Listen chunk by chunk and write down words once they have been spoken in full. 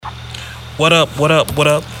What up? What up? What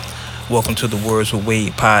up? Welcome to the Words with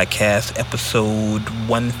Wade podcast, episode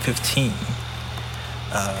 115.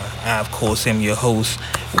 I, of course, am your host,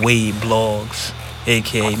 Wade Blogs,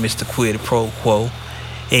 aka Mr. Quid Pro Quo,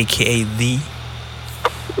 aka the.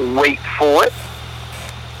 Wait for it.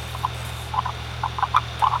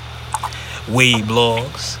 Wade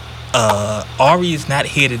Blogs. Ari is not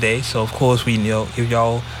here today, so of course we know if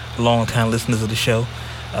y'all long-time listeners of the show,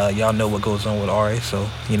 y'all know what goes on with Ari. So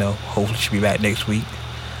hopefully she'll be back next week.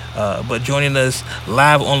 But joining us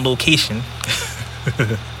live on location.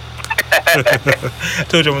 I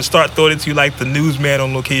told you I'm gonna start throwing it to you like the newsman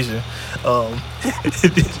on location.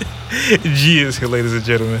 G is here, ladies and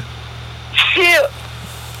gentlemen. Shit.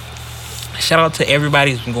 Shout out to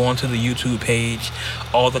everybody who's been going to the YouTube page,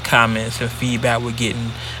 all the comments and feedback we're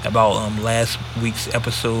getting about last week's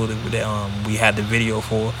episode that we had the video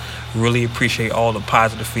for. Really appreciate all the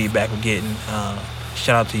positive feedback we're getting.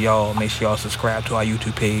 Shout out to y'all. Make sure y'all subscribe to our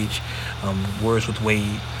YouTube page, Words with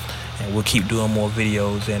Wade, and we'll keep doing more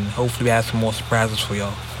videos and hopefully we have some more surprises for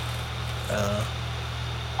y'all.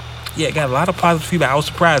 Got a lot of positive feedback. I was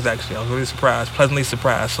surprised, actually. I was really surprised, pleasantly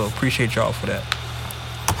surprised. So appreciate y'all for that.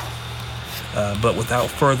 But without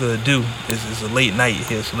further ado, this is a late night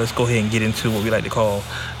here, so let's go ahead and get into what we like to call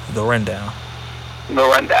the rundown. The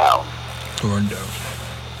rundown.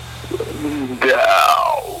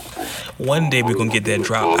 One day we're gonna get that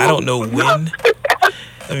drop. I don't know when.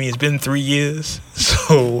 I mean, it's been 3 years,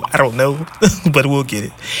 so I don't know, but we'll get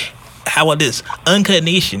it. How about this? Uncut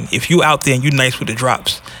Nation, if you out there and you nice with the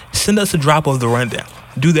drops, send us a drop of the rundown.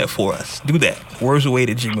 Do that for us. Do that.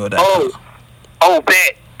 wordswithwade@gmail.com.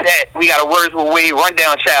 Bet. We got a Words with Wade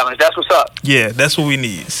rundown challenge. That's what's up. Yeah, that's what we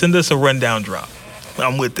need. Send us a rundown drop.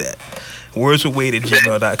 I'm with that.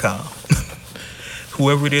 wordswithwade@gmail.com.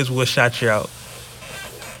 Whoever it is, we'll shout you out.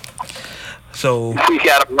 So we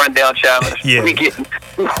got a rundown challenge. Yeah, we get that.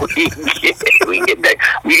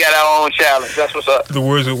 We got our own challenge. That's what's up. The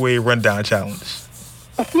Words with Wade rundown challenge.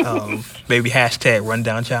 Maybe hashtag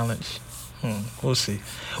rundown challenge. We'll see.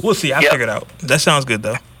 I'll figure it out. That sounds good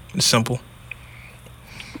though. It's simple.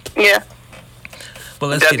 Yeah. But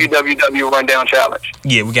let's www rundown challenge.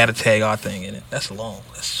 Yeah, we got to tag our thing in it. That's long.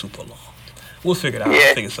 That's super long. We'll figure it out. Yeah.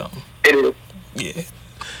 I'll figure something. It is. Yeah.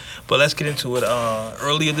 But let's get into it.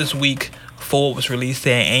 Earlier this week, Forbes released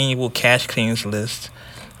their annual cash cleans list.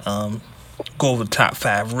 Go over the top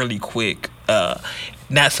 5 really quick.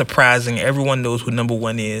 Not surprising. Everyone knows who number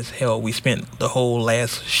 1 is. Hell, we spent the whole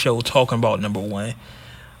last show talking about number 1.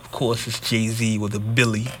 Of course, it's Jay-Z with a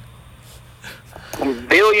Billy.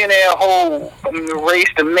 Billionaire whole race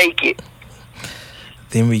to make it.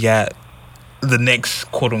 Then we got the next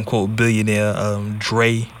quote-unquote billionaire,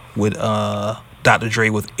 Dre with Dr. Dre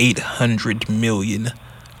with 800 million.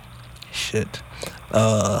 Shit.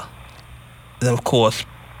 Then of course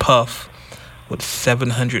Puff with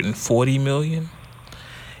 740 million.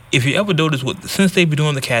 If you ever notice, since they've been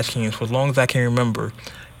doing the cash games for as long as I can remember,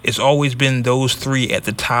 it's always been those 3 at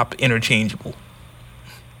the top, interchangeable.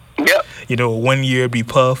 Yep. 1 year it'd be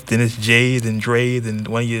Puff, then it's Jay, then Dre, then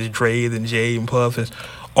 1 year it's Dre, then Jay and Puff. It's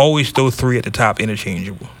always those 3 at the top,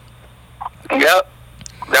 interchangeable. Yep.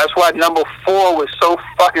 That's why number 4 was so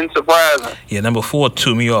fucking surprising. Yeah, number 4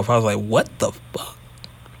 threw me off. I was like, what the fuck?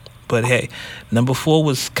 But hey, number 4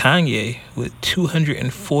 was Kanye with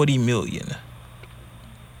 240 million.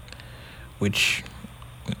 Which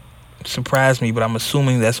surprised me, but I'm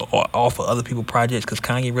assuming that's all for other people's projects because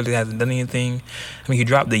Kanye really hasn't done anything. I mean, he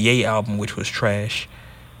dropped the Ye album, which was trash.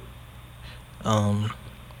 And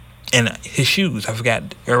his shoes, I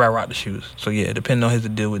forgot. Everybody rocked the shoes. So yeah, depending on his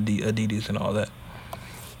deal with the Adidas and all that.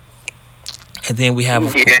 And then we have, I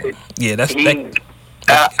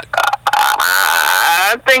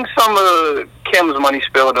think some of Kim's money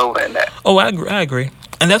spilled over in that. Oh, I agree.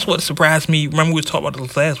 And that's what surprised me. Remember we was talking about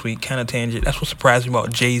this last week, kind of tangent. That's what surprised me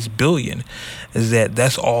about Jay's billion, is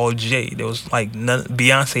that's all Jay. There was like none.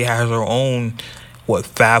 Beyonce has her own,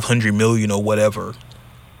 500 million or whatever.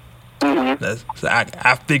 Mm-hmm. So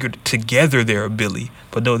I figured together they're a Billy,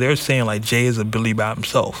 but no, they're saying like Jay is a Billy by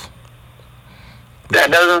himself.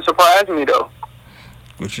 That doesn't surprise me though.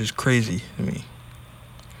 Which is crazy to me.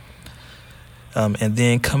 And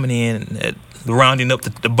then coming in, rounding up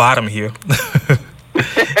the bottom here.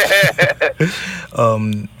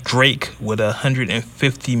 Drake with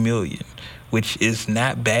 150 million, which is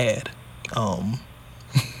not bad. I'll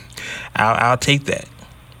take that.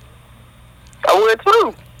 I would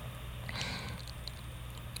too.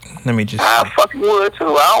 Let me just. I fucking would too.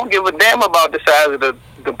 I don't give a damn about the size of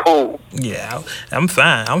the pool. Yeah, I'm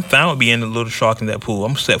fine. I'm fine with being a little shark in that pool.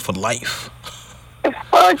 I'm set for life.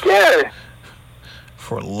 Fuck yeah.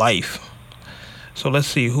 For life. So let's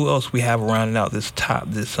see who else we have rounding out this top.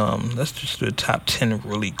 Let's just do the top 10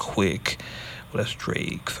 really quick. Well, that's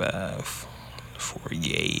Drake 5. For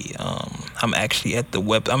Ye. I'm actually at the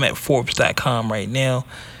web. I'm at Forbes.com right now.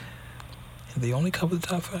 And they only cover the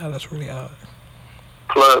top 5. That's really odd.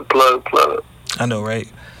 Plug. I know, right?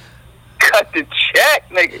 Cut the check,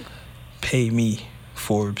 nigga. Pay me,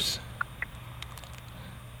 Forbes.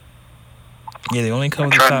 Yeah, they only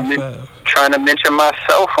cover the top 5. Trying to mention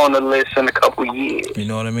myself on the list in a couple years. You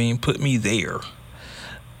know what I mean? Put me there.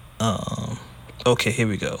 Okay, here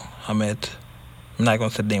we go. I'm not going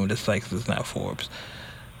to say the name of the site because it's not Forbes.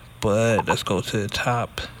 But let's go to the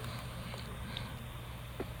top.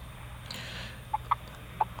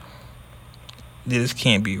 This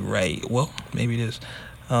can't be right. Well, maybe it is.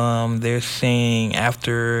 They're saying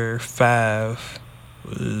after 5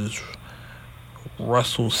 was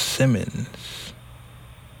Russell Simmons.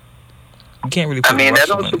 You can't really put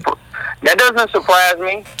Russell in. That doesn't surprise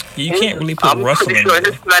me. You can't really put Russell in. I'm pretty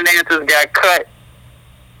sure his finances got cut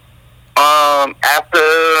after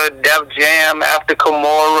Def Jam, after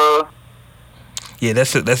Kimora. Yeah,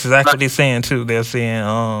 that's exactly what they're saying too. They're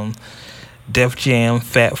saying Def Jam,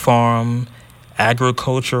 Fat Farm,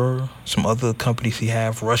 Agriculture, some other companies he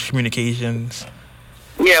have, Rush Communications.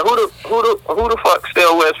 Yeah, who the fuck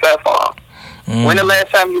still wears Fat Farm? When the last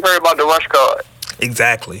time you heard about the Rush card?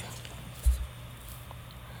 Exactly.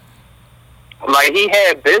 Like, he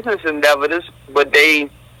had business endeavors, but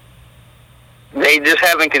they just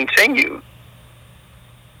haven't continued.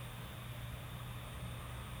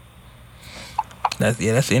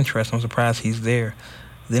 That's interesting. I'm surprised he's there.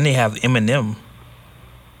 Then they have Eminem,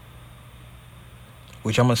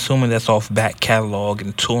 which I'm assuming that's off back catalog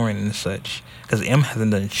and touring and such. Because M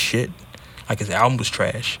hasn't done shit. Like, his album was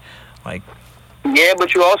trash. Like, yeah,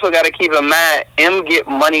 but you also got to keep in mind, M get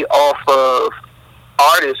money off of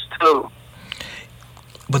artists too.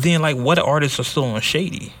 But then, like, what artists are still on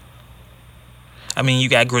Shady? I mean, you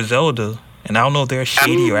got Griselda, and I don't know if they're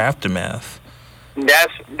Shady or Aftermath.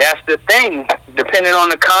 That's the thing. Depending on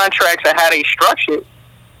the contracts and how they structure,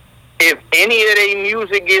 if any of their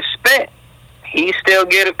music gets spent, he still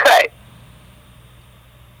get a cut.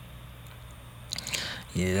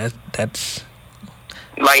 Yeah, that's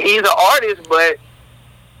like, he's an artist, but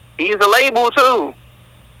he's a label too.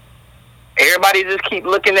 Everybody just keep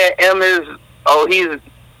looking at him as, oh, he's a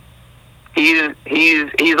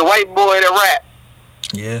white boy that rap.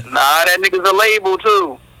 Yeah. Nah, that nigga's a label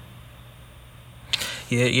too.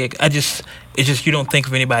 Yeah. It's just you don't think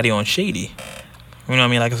of anybody on Shady. You know what I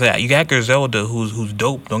mean? Like I said, you got Griselda, who's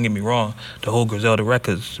dope. Don't get me wrong. The whole Griselda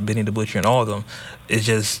records, Benny the Butcher and all of them, it's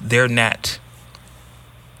just they're not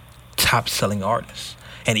top selling artists.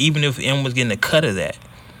 And even if M was getting a cut of that,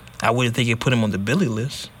 I wouldn't think it put him on the Billy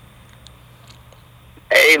list.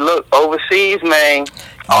 Hey, look, overseas, man,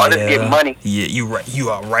 artists get money. Yeah, you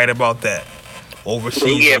are right about that. Overseas,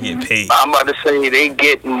 they get paid. I'm about to say they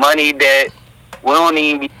get money that we don't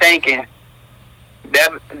even be thinking.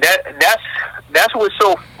 That's what's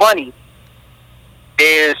so funny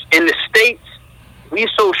is in the States we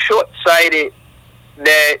so short-sighted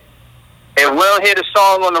that if we don't hear the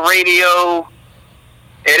song on the radio,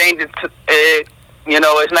 it ain't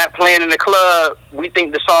it's not playing in the club. We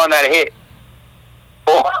think the song not a hit,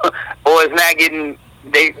 or it's not getting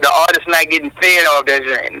the artist not getting fed off that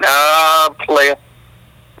shit. Nah, player.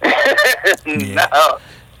 Yeah. Nah.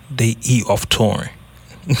 They eat off touring.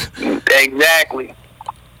 Exactly.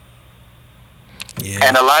 Yeah.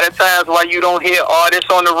 And a lot of times why you don't hear artists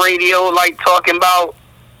on the radio like talking about,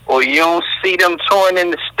 or you don't see them touring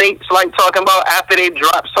in the States like talking about after they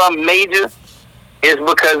drop something major, is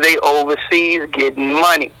because they overseas getting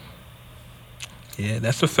money. Yeah,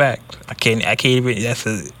 that's a fact. I can't even. That's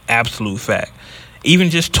an absolute fact.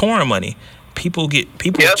 Even just touring money, people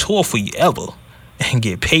tour for ever and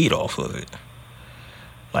get paid off of it.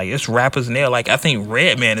 Like, it's rappers in there. Like, I think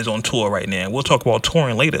Redman is on tour right now. We'll talk about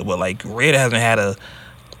touring later, but like, Red hasn't had a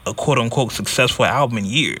quote unquote successful album in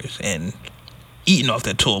years and eating off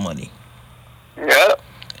that tour money. Yeah.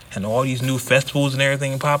 And all these new festivals and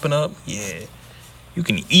everything popping up, yeah, you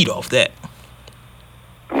can eat off that.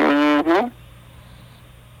 Mm-hmm.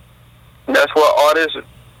 That's what artists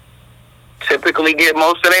typically get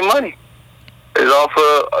most of their money. Is off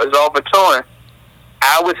of touring.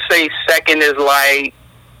 I would say second is like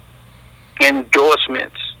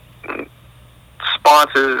endorsements,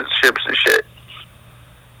 sponsorships and shit.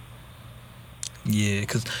 Yeah,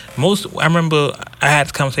 because I remember I had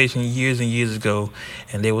this conversation years and years ago,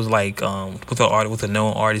 and they was like, with a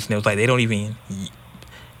known artist, and it was like they don't even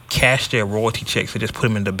cash their royalty checks; they just put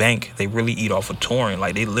them in the bank. They really eat off of touring,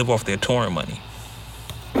 like they live off their touring money.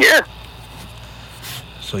 Yeah.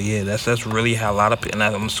 So yeah, that's really how a lot of, and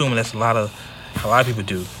I'm assuming that's a lot of people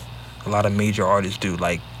do. A lot of major artists do.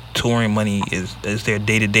 Like touring money is their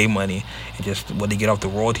day-to-day money, and just what they get off the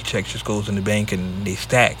royalty checks just goes in the bank and they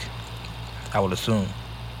stack. I would assume.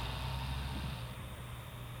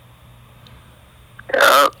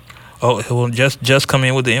 Yeah. Oh, well, just come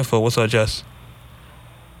in with the info. What's up, Just?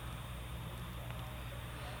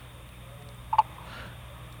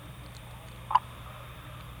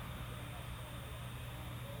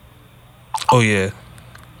 Oh yeah.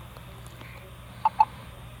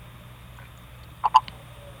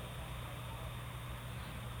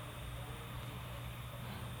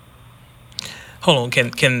 Hold on.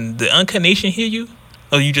 Can the Uncut Nation hear you?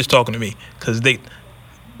 Oh, you just talking to me? Cause they.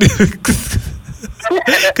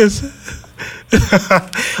 Cause.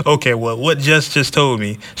 Okay, well, what just told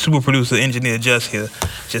me, super producer engineer Just here,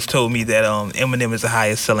 just told me that Eminem is the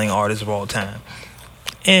highest selling artist of all time.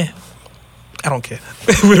 I don't care.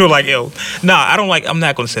 We don't like yo. Nah, I don't like. I'm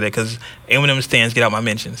not gonna say that because Eminem stands. Get out my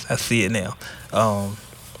mentions. I see it now.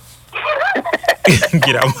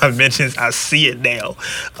 Get out my mentions. I see it now.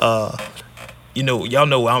 Y'all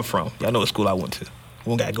know where I'm from. Y'all know what school I went to.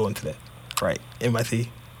 We don't gotta go into that, right?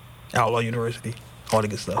 MIT, Outlaw University, all the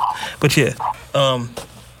good stuff. But yeah,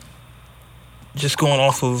 just going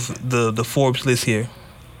off of the Forbes list here.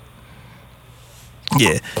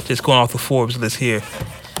 Yeah, just going off the Forbes list here.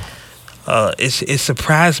 It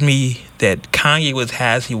surprised me that Kanye was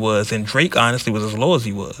as he was, and Drake honestly was as low as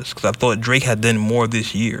he was, because I thought Drake had done more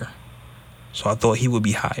this year, so I thought he would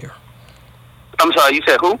be higher. I'm sorry, you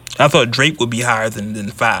said who? I thought Drake would be higher than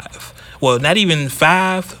 5. Well, not even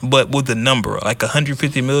 5, but with the number like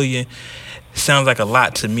 150 million sounds like a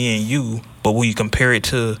lot to me and you, but when you compare it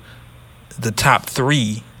to the top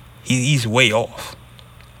 3, he's way off.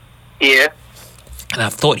 Yeah. And I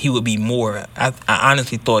thought he would be more. I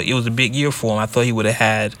honestly thought it was a big year for him. I thought he would have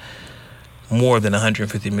had more than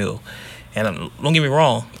 150 mil. And don't get me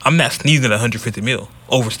wrong, I'm not sneezing at 150 mil.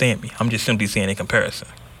 Overstand me. I'm just simply saying in comparison.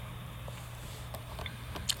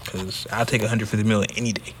 Because I'll take 150 mil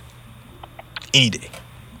any day. Any day.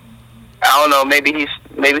 I don't know. Maybe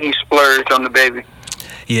he splurged on the baby.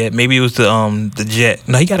 Yeah, maybe it was the jet.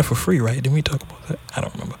 No, he got it for free, right? Didn't we talk about that? I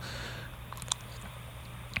don't remember.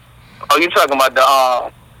 Oh, you talking about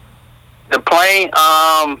the plane?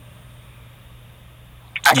 I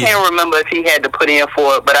can't remember if he had to put in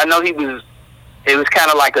for it, but I know it was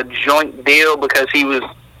kind of like a joint deal because he's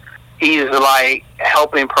like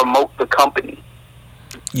helping promote the company.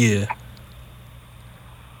 Yeah.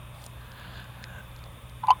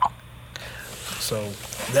 So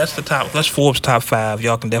that's Forbes top 5.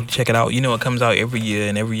 Y'all can definitely check it out. It comes out every year,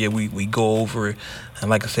 and every year we go over it. And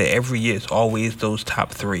like I said, every year it's always those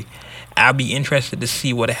top 3. I'll be interested to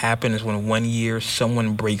see what happens when one year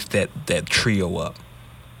someone breaks that trio up.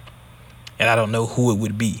 And I don't know who it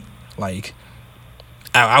would be. Like,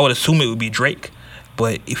 I would assume it would be Drake.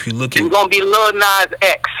 But if you look at... It's going to be Lil Nas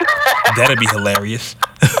X. That'd be hilarious.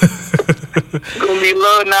 It's going to be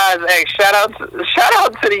Lil Nas X. Shout out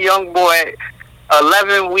to the young boy.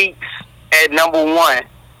 11 weeks at number 1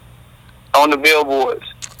 on the billboards.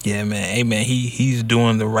 Yeah, man. Hey, man, he's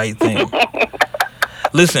doing the right thing.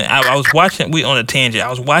 Listen, I was watching. We on a tangent. I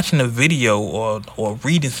was watching a video or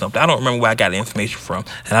reading something. I don't remember where I got the information from,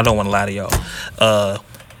 and I don't want to lie to y'all.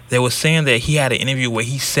 They were saying that he had an interview where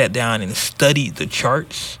he sat down and studied the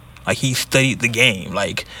charts. Like he studied the game,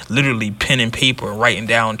 like literally pen and paper, writing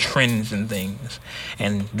down trends and things,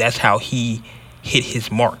 and that's how he hit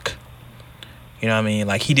his mark. You know what I mean?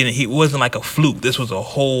 Like he wasn't like a fluke. This was a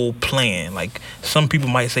whole plan. Like some people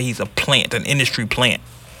might say he's a plant, an industry plant.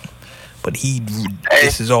 But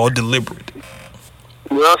this is all deliberate.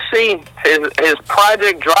 We'll see. His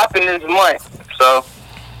project dropping this month, so.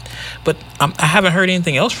 But I haven't heard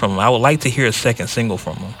anything else from him. I would like to hear a second single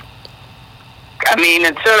from him. I mean,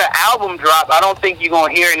 until the album drop, I don't think you're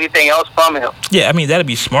gonna hear anything else from him. Yeah, I mean that'd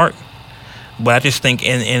be smart. But I just think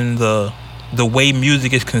in the way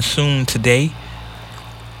music is consumed today,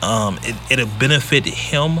 it'll benefit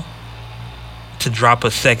him to drop a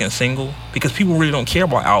second single because people really don't care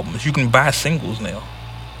about albums. You can buy singles now.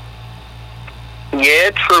 Yeah,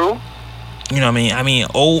 true. You know what I mean?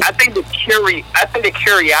 I think the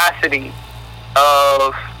curiosity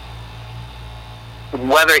of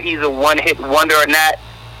whether he's a one-hit wonder or not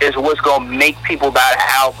is what's gonna make people buy the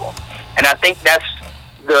album. And I think that's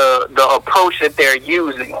the approach that they're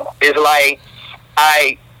using. Is like,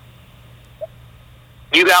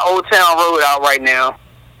 you got Old Town Road out right now.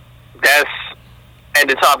 That's at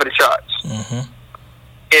the top of the charts. Mm-hmm.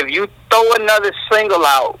 If you throw another single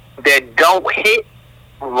out that don't hit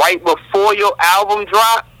right before your album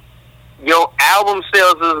drop, your album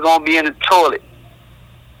sales is gonna be in the toilet.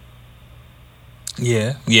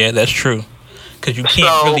 Yeah, that's true. Because you can't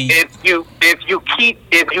So really. if you keep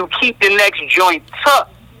the next joint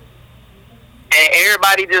tucked, and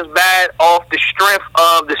everybody just buys off the strength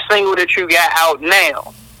of the single that you got out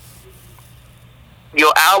now,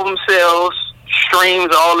 your album sales,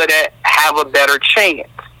 streams, all of that have a better chance.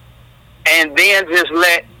 And then just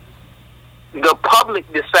let the public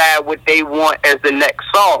decide what they want as the next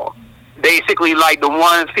song. Basically, like the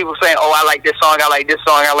ones people saying, "Oh, I like this song, I like this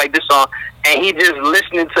song, I like this song," and he just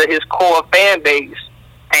listening to his core fan base,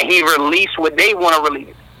 and he released what they want to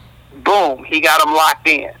release. Boom, he got them locked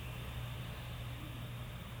in.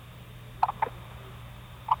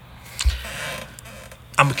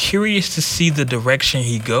 I'm curious to see the direction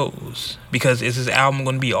he goes, because is his album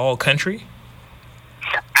going to be all country?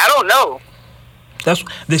 I don't know. That's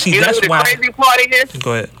the why. Crazy part is.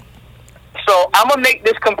 Go ahead. So I'm gonna make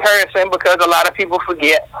this comparison because a lot of people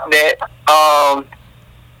forget that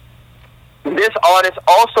this artist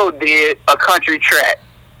also did a country track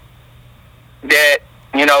that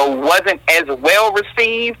wasn't as well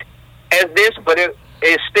received as this, but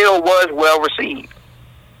it still was well received.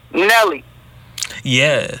 Nelly.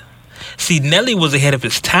 Yeah. See, Nelly was ahead of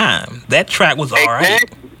his time. That track was all right.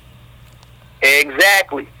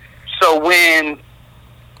 Exactly. So when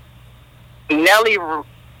Nelly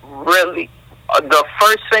really, the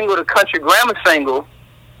first single, the Country Grammar single,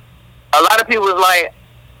 a lot of people was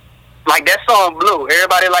like that song blew.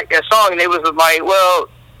 Everybody liked that song, and they was like, well,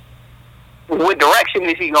 what direction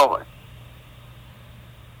is he going?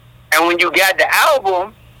 And when you got the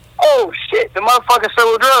album, oh shit, the motherfucker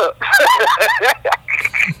sold drugs.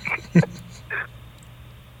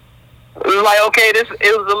 It was like, okay, it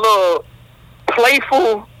was a little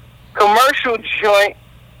playful commercial joint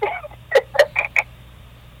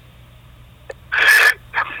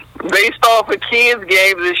based off of kids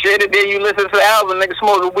games and shit, and then you listen to the album, niggas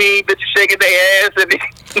smoking weed, bitches shaking their ass, and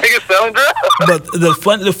niggas selling drugs. But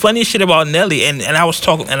the funny shit about Nelly, and I was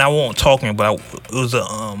talking, and I won't talking, but it was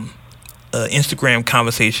a Instagram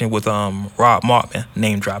conversation with Rob Markman,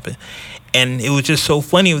 name dropping, and it was just so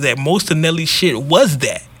funny that most of Nelly's shit was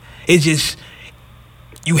that. It just,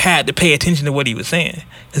 you had to pay attention to what he was saying,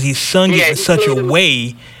 because he sung it in such a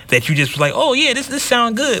way that you just was like, oh yeah, this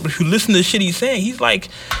sound good. But if you listen to the shit he's saying, he's like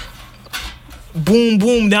boom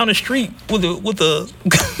boom down the street with a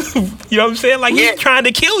you know what I'm saying? Like he's trying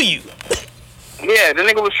to kill you. Yeah, the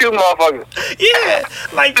nigga was shooting motherfuckers. Yeah,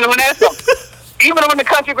 like even when the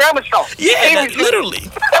Country Grammar song. Yeah, literally.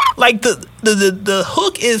 Like the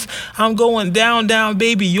hook is, I'm going down,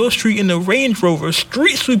 baby, your street in the Range Rover,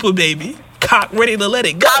 street sweeper, baby. Cock ready to let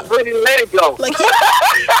it go. Cock ready to let it go. Like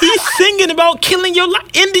he's singing about killing your life,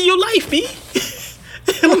 ending your life, B.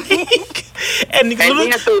 and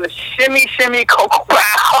then through the shimmy, cocoa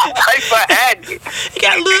pow type of addict. You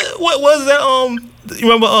got little, what was that?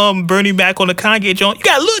 You remember Bernie Mac on the Kanye joint? You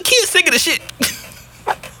got little kids singing the shit.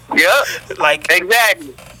 Yep. Like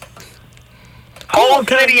exactly. Whole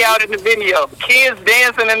city out in the video, kids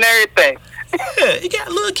dancing and everything. Yeah, you got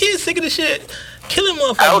little kids singing the shit, killing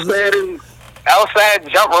motherfuckers. Outside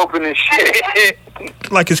jump roping and shit.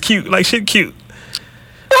 Like it's cute, like shit cute.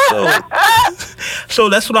 So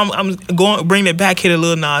that's what I'm going bringing it back here to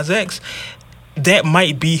Lil Nas X. That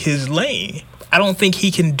might be his lane. I don't think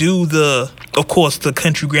he can do of course, the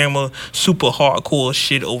Country Grammar super hardcore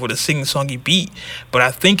shit over the sing-songy beat, but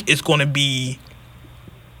I think it's going to be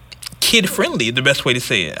kid-friendly, the best way to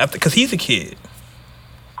say it, because he's a kid.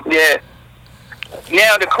 Yeah.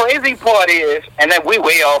 Now, the crazy part is, and then we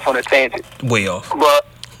way off on a tangent. Way off. But,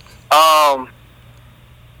 I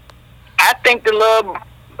think he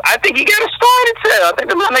got a story to tell. I think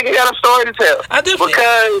the little nigga got a story to tell. I do.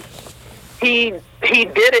 Because he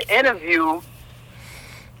did an interview,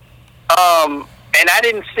 and I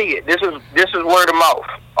didn't see it. This is word of mouth.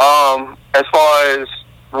 As far as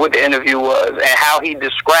what the interview was and how he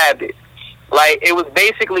described it. Like, it was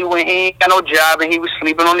basically when he ain't got no job and he was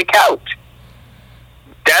sleeping on the couch.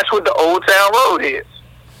 That's what the Old Town Road is.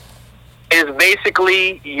 It's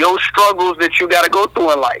basically your struggles that you got to go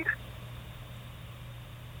through in life.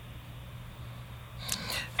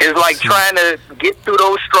 It's like trying to get through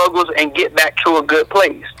those struggles and get back to a good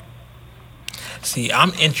place. See,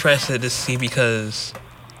 I'm interested to see because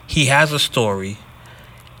he has a story.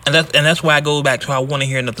 And that's why I go back to I want to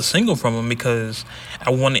hear another single from him, because I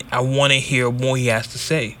want to hear more he has to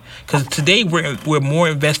say. Because today we're more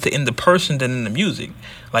invested in the person than in the music.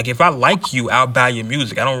 Like, if I like you, I'll buy your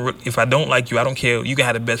music. If I don't like you, I don't care. You can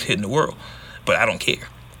have the best hit in the world, but I don't care.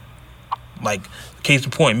 Like, case in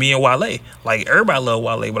point, me and Wale. Like, everybody love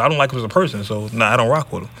Wale, but I don't like him as a person, so I don't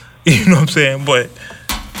rock with him. You know what I'm saying? But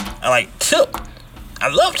I like Tip. I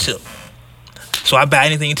love Tip. So I buy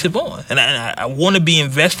anything Tip on. And I want to be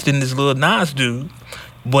invested in this Lil Nas dude,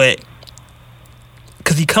 but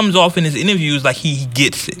because he comes off in his interviews like he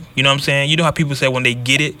gets it. You know what I'm saying? You know how people say when they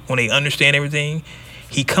get it, when they understand everything?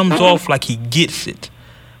 He comes off like he gets it.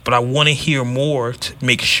 But I want to hear more to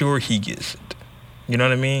make sure he gets it. You know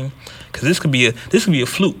what I mean? Because this could be a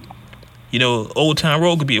fluke. You know, Old Town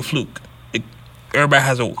Road could be a fluke. Everybody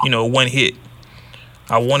has a one hit.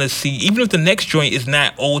 I want to see, even if the next joint is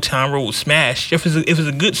not Old Town Road smash. If it's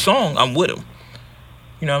a good song, I'm with him.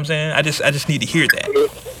 You know what I'm saying? I just need to hear that.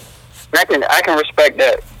 I can respect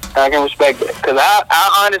that. I can respect that because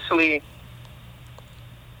I honestly,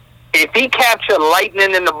 if he captured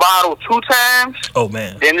lightning in the bottle 2 times, oh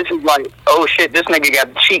man, then this is like, oh shit, this nigga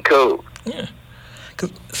got the cheat code. Yeah,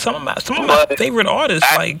 because some of my favorite artists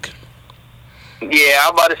Yeah,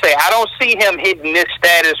 I'm about to say I don't see him hitting this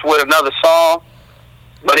status with another song,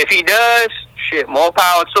 but if he does, shit, more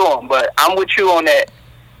power to him. But I'm with you on that.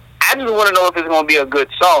 I just want to know if it's gonna be a good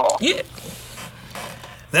song. Yeah.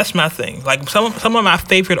 That's my thing. Like some of my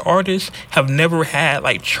favorite artists have never had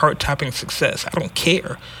like chart-topping success. I don't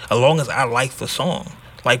care as long as I like the song.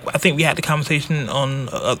 Like I think we had the conversation on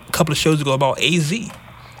a couple of shows ago about AZ.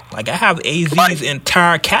 Like I have AZ's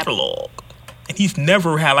entire catalog, and he's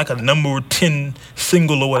never had like a number 10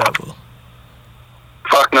 single or whatever.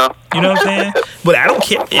 Fuck no. You know what I'm saying? But I don't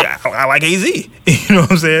care. Yeah, I like AZ. You know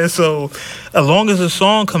what I'm saying? So as long as the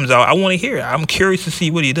song comes out, I want to hear it. I'm curious to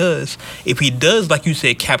see what he does. If he does, like you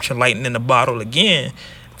said, capture lightning in the bottle again,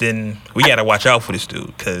 then we got to watch out for this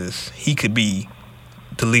dude because he could be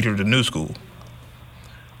the leader of the new school.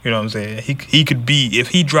 You know what I'm saying? He could be, if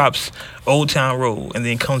he drops Old Town Road and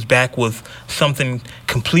then comes back with something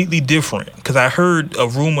completely different. Because I heard a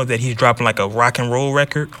rumor that he's dropping like a rock and roll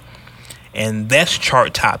record. And that's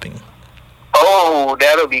chart topping. Oh,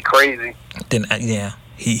 that'll be crazy. Then yeah,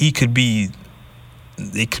 he could be.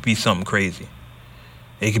 It could be something crazy.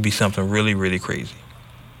 It could be something really, really crazy.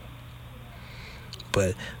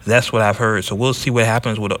 But that's what I've heard. So we'll see what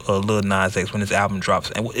happens with Lil Nas X when his album drops.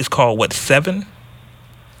 And it's called what, 7?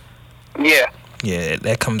 Yeah. Yeah,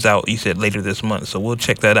 that comes out. You said later this month. So we'll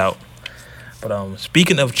check that out. But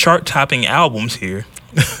speaking of chart topping albums here.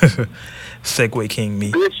 Segway King me.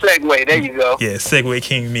 Good segue. There you go. Yeah, Segway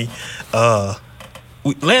King me.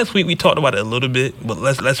 Last week we talked about it a little bit, but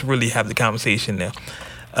let's really have the conversation now.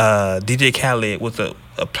 DJ Khaled was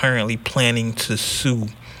apparently planning to sue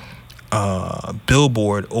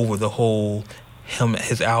Billboard over the whole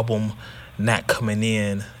his album not coming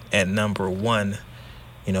in at number 1.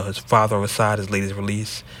 You know, his Father of a Side, his latest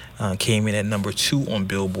release, came in at number 2 on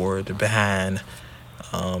Billboard behind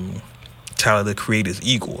Tyler the Creator's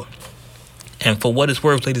Igor. And for what it's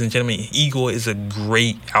worth, ladies and gentlemen, Igor is a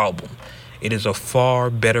great album. It is a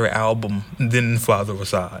far better album than Father of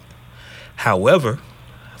Asad. However,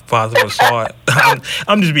 Father of Asad,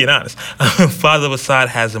 I'm just being honest. Father of Asad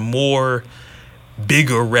has more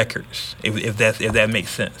bigger records, if that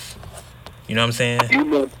makes sense. You know what I'm saying?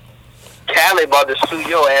 Khaled about to sue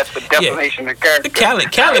your ass for defamation of character.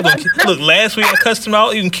 Khaled, look, last week I cussed him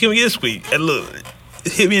out. You can kill me this week. And look,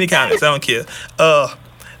 hit me in the comments. I don't care.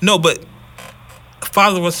 No, but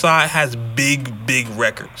Father of Asad has big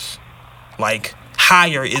records. Like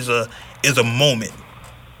Higher is a moment.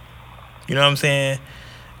 You know what I'm saying?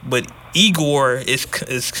 But Igor is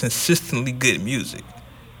consistently good music.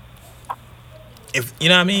 If you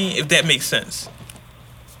know what I mean, if that makes sense.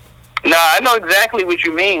 No, I know exactly what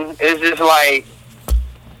you mean. It's just like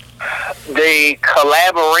the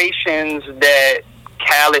collaborations that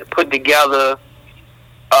Khaled put together,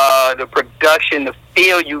 the production, the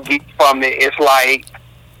feel you get from it. It's like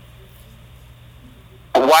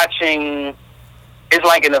watching. It's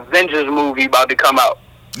like an Avengers movie about to come out.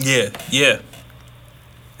 Yeah.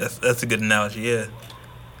 That's a good analogy. Yeah.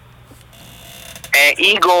 And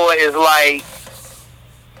Igor is like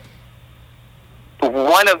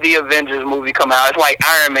one of the Avengers movie come out. It's like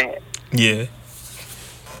Iron Man. Yeah.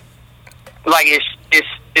 Like it's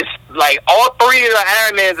like all 3 of the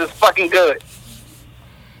Iron Mans is fucking good.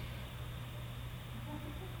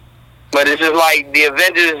 But it's just like the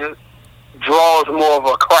Avengers draws more of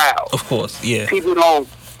a crowd. Of course, yeah. People don't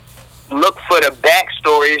look for the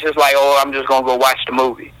backstory. It's just like, oh, I'm just gonna go watch the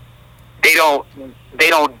movie. They don't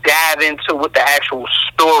dive into what the actual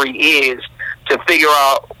story is to figure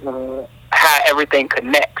out how everything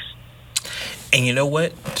connects. And you know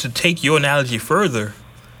what? To take your analogy further,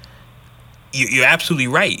 you're absolutely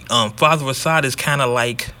right. Father of Asad is kind of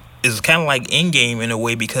like Endgame in a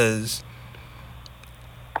way because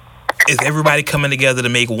it's everybody coming together to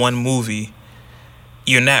make one movie.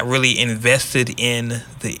 you're not really invested in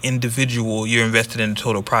the individual. You're invested in the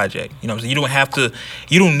total project. You know what I'm saying?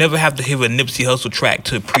 You don't never have to hear a Nipsey Hussle track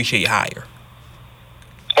to appreciate Higher.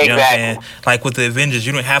 You know what I'm saying? Like with the Avengers,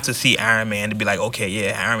 you don't have to see Iron Man to be like, okay,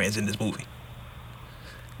 yeah, Iron Man's in this movie.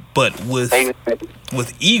 But with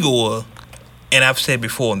Igor, and I've said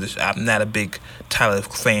before, I'm not a big Tyler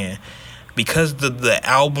fan, because the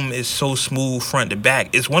album is so smooth front to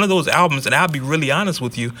back. It's one of those albums, and I'll be really honest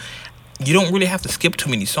with you, you don't really have to skip too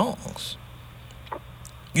many songs.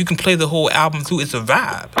 You can play the whole album through. It's a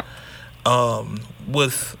vibe.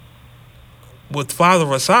 With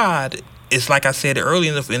Father Assad, it's like I said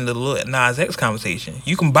earlier in the little Nas X conversation.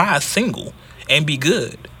 You can buy a single and be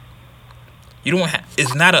good. You don't have.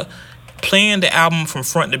 It's not a playing the album from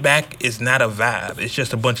front to back is not a vibe. It's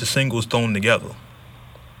just a bunch of singles thrown together.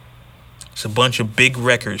 It's a bunch of big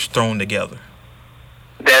records thrown together.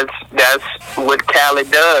 That's what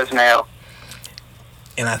Khaled does now.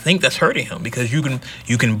 And I think that's hurting him because you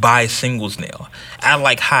can buy singles now. I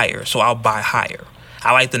like Higher, so I'll buy Higher.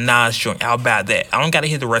 I like the Nas joint, I'll buy that. I don't gotta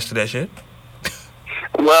hear the rest of that shit.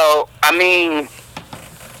 Well, I mean,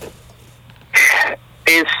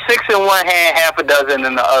 it's 6 in one hand, half a dozen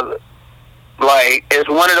in the other. Like, it's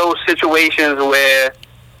one of those situations where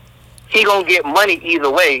he gonna get money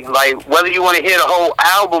either way. Like, whether you want to hear the whole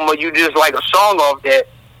album or you just like a song off that,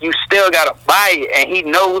 you still gotta buy it. And he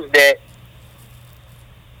knows that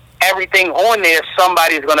everything on there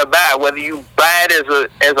somebody's gonna buy, whether you buy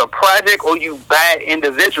it as a project or you buy it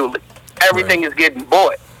individually. Everything is getting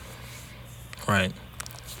bought. Right.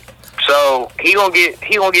 So he gonna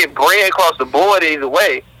get bread across the board either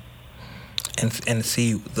way. And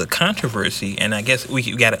see the controversy, and I guess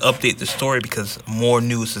we got to update the story because more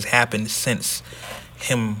news has happened since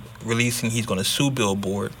him releasing he's going to sue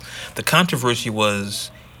Billboard. The controversy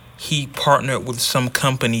was he partnered with some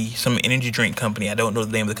company, some energy drink company. I don't know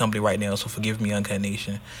the name of the company right now, so forgive me, Uncut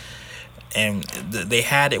Nation. And they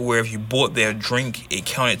had it where if you bought their drink, it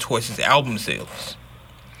counted towards his album sales.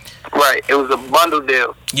 Right. It was a bundle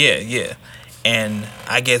deal. Yeah. And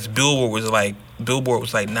I guess Billboard was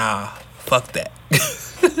like, nah, fuck that.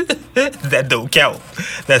 That don't count.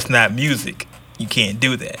 That's not music. You can't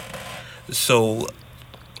do that. So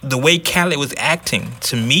the way Khaled was acting,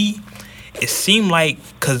 to me, it seemed like,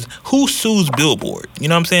 because who sues Billboard? You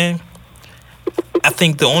know what I'm saying? I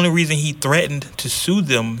think the only reason he threatened to sue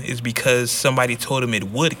them is because somebody told him it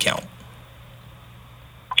would count.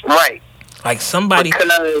 Right. Like somebody.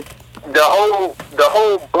 Because the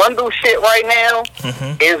whole bundle shit right now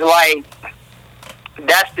is like,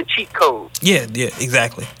 that's the cheat code. Yeah,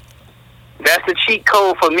 exactly. That's the cheat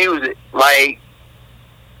code for music. Like,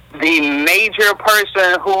 the major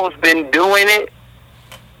person who's been doing it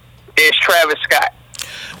is Travis Scott.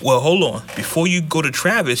 Well, hold on. Before you go to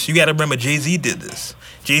Travis, you got to remember Jay-Z did this.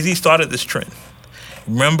 Jay-Z started this trend.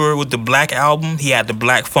 Remember with the Black album, he had the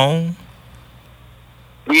Black phone?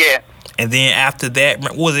 Yeah. And then after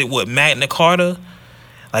that, was it Magna Carta?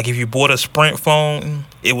 Like if you bought a Sprint phone,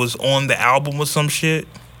 it was on the album or some shit?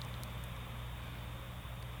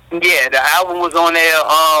 Yeah, the album was on there.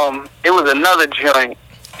 It was another joint.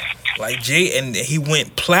 Like Jay, and he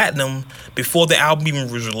went platinum before the album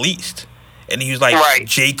even was released. And he was like, right.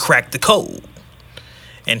 Jay cracked the code.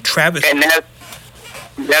 And Travis... And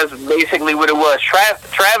that's basically what it was.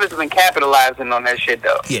 Travis has been capitalizing on that shit,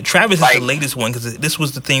 though. Yeah, Travis is the latest one, because this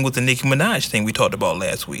was the thing with the Nicki Minaj thing we talked about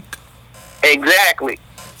last week. Exactly.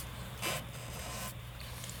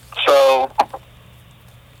 So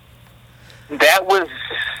that was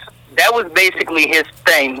basically his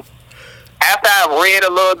thing. After I read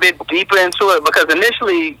a little bit deeper into it, because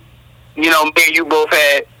initially, me and you both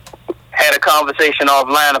had a conversation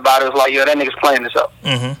offline about it. It was like, yo, that nigga's playing this up.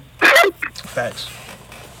 Facts.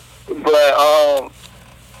 But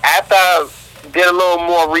after I did a little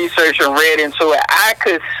more research and read into it, I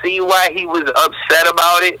could see why he was upset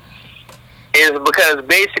about it. Is because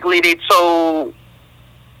basically they told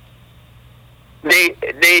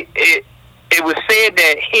it was said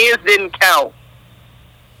that his didn't count,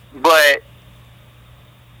 but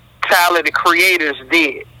Tyler the Creator's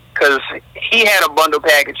did, because he had a bundle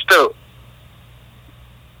package too.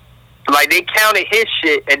 Like they counted his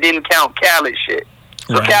shit and didn't count Khaled's shit.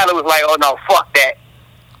 So right. Khaled was like, "Oh no, fuck that."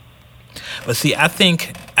 But see, I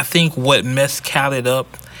think what messed Khaled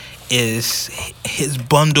up is his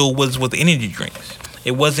bundle was with energy drinks.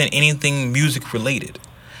 It wasn't anything music related.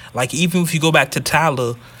 Like even if you go back to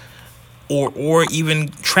Tyler or even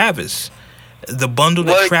Travis, the bundle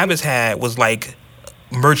that Travis had was like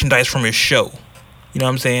merchandise from his show. You know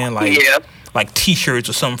what I'm saying? Like T-shirts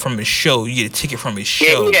or something from his show. You get a ticket from his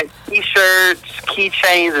show. T-shirts,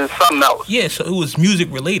 keychains, and something else. Yeah, so it was music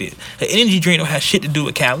related. The energy drink don't have shit to do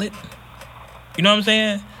with Khaled. You know what I'm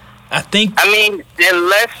saying? I mean,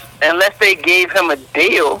 unless they gave him a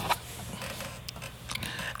deal.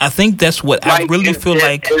 I think that's what I really feel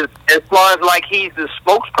like. As far as like he's the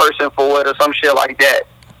spokesperson for it or some shit like that.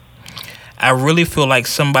 I really feel like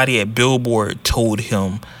somebody at Billboard told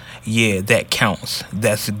him, yeah, that counts.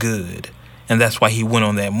 That's good. And that's why he went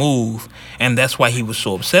on that move. And that's why he was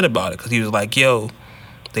so upset about it. Because he was like, yo,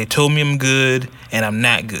 they told me I'm good and I'm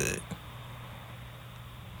not good.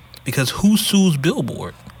 Because who sues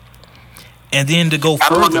Billboard? And then to go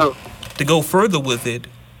further with it,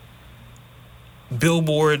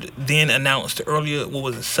 Billboard then announced earlier,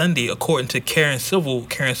 Sunday, according to Karen Civil,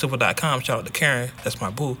 KarenCivil.com, shout out to Karen, that's my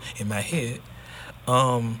boo in my head.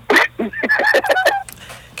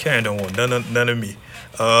 Karen don't want none of me.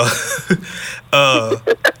 I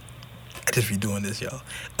just be doing this, y'all.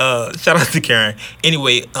 Shout out to Karen.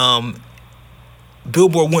 Anyway,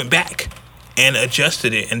 Billboard went back and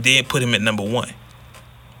adjusted it and then put him at number 1.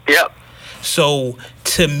 Yep. So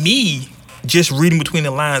to me, just reading between the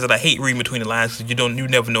lines, and I hate reading between the lines because you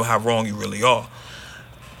never know how wrong you really are,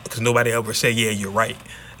 because nobody ever say, yeah, you're right.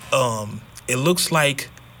 It looks like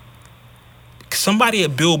somebody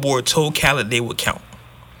at Billboard told Khaled they would count.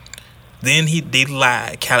 Then they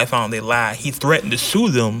lied. Khaled found they lied. He threatened to sue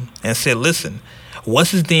them and said, listen, what's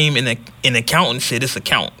his name in the accountant said it's a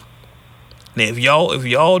count. Now if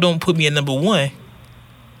y'all don't put me at number 1,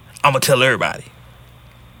 I'm gonna tell everybody.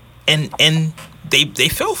 And they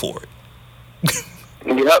fell for it.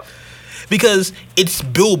 Yep. Because it's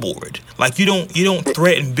Billboard. Like you don't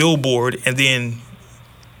threaten Billboard and then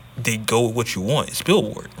they go with what you want. It's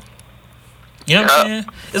Billboard. You know what I'm saying?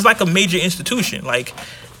 It's like a major institution. Like,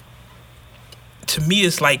 to me,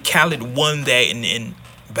 it's like Khaled won that in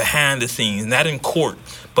behind the scenes, not in court,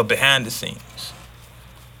 but behind the scenes.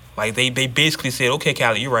 Like they basically said, okay,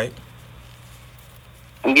 Khaled, you're right.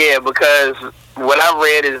 Yeah, because what I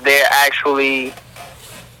read is they're actually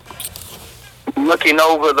looking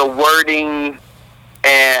over the wording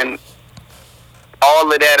and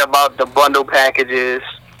all of that about the bundle packages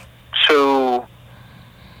to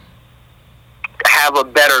have a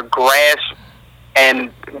better grasp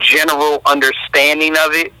and general understanding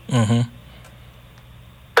of it,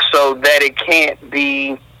 so that it can't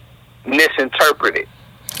be misinterpreted.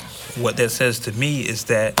 What that says to me is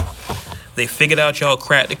that they figured out y'all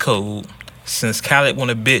cracked the code. Since Khaled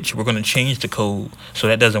want a bitch, we're going to change the code so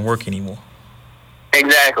that doesn't work anymore.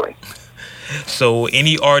 Exactly. So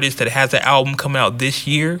any artist that has an album coming out this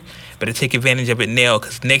year better take advantage of it now,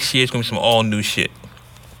 because next year it's going to be some all new shit.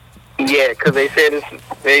 Yeah, because they said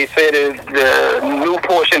the new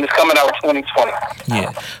portion is coming out 2020.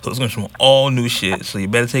 Yeah, so it's going to be some all new shit. So you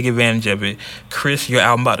better take advantage of it. Chris, your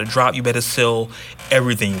album about to drop. You better sell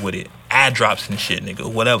everything with it. Ad drops and shit,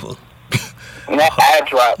 nigga. Whatever. Not ad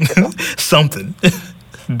drops. Something.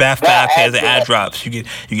 Bath 5 has ad drops. You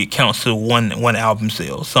get counts to one album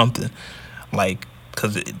sale. Something. Like,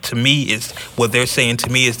 because to me, it's what they're saying to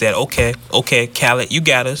me is that okay, Khaled, you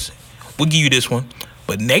got us. We'll give you this one.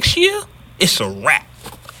 But next year, it's a wrap.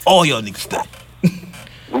 All y'all niggas dead.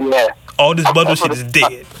 Yeah. All this bundle shit is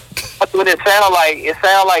dead. That's what it sounded like. It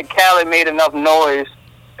sounded like Khaled made enough noise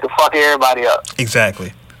to fuck everybody up.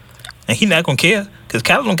 Exactly. And he not gonna care, because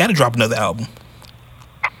Khaled don't gotta drop another album.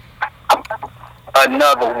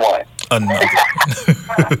 Another one.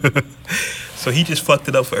 So he just fucked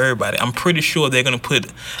it up for everybody. I'm pretty sure they're gonna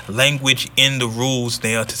put language in the rules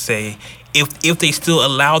now to say if they still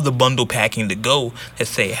allow the bundle packing to go, that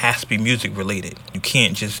say it has to be music related. You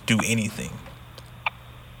can't just do anything.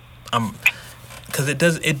 Because it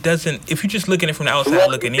doesn't. If you're just looking at it from the outside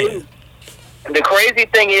looking in. The crazy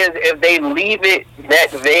thing is, if they leave it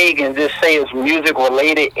that vague and just say it's music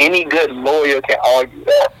related, any good lawyer can argue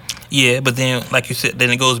that. Yeah, but then, like you said,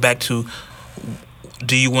 then it goes back to,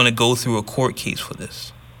 do you want to go through a court case for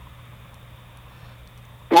this?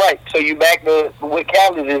 Right, so you back to what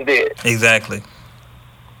Khaled just did. Exactly.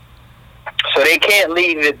 So they can't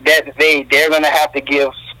leave it that vague. They're going to have to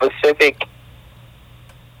give specific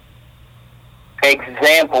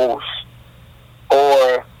examples,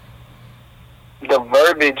 or the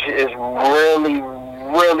verbiage is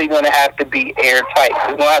really going to have to be airtight. It's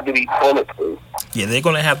going to have to be bulletproof. Yeah, they're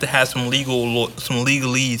going to have some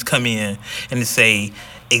legalese come in and say,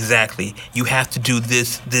 exactly, you have to do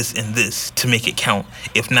this, this, and this to make it count.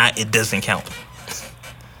 If not, it doesn't count.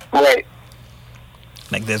 Right.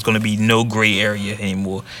 Like, there's going to be no gray area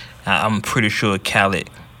anymore. I'm pretty sure Khaled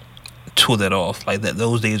tore that off. Like,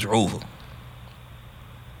 those days are over.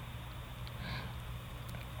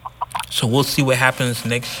 So we'll see what happens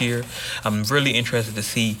next year. I'm really interested to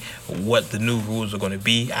see what the new rules are going to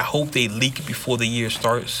be. I hope they leak before the year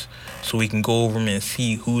starts so we can go over them and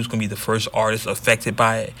see who's going to be the first artist affected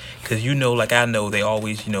by it. Because like I know, they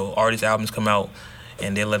always, artist albums come out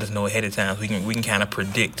and they let us know ahead of time. So we can kind of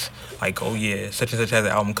predict, like, oh yeah, such and such has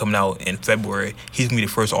an album coming out in February. He's going to be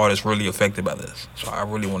the first artist really affected by this. So I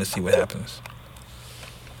really want to see what happens.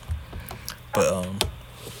 But,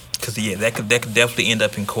 because, yeah, that could definitely end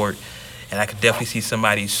up in court. And I could definitely see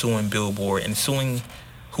somebody suing Billboard and suing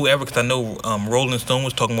whoever, because I know Rolling Stone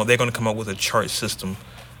was talking about they're going to come up with a chart system.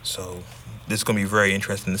 So this is going to be very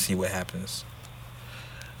interesting to see what happens.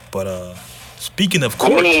 But speaking of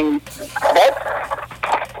court,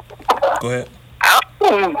 go ahead. I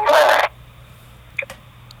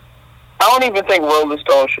don't even think Rolling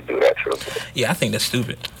Stone should do that, truthfully. Yeah, I think that's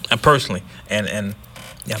stupid. And personally, and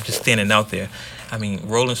yeah, I'm just standing out there. I mean,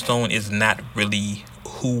 Rolling Stone is not really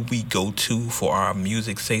who we go to for our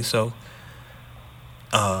music say so.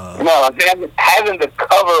 No, having the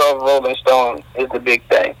cover of Rolling Stone is the big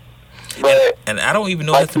thing. But and I don't even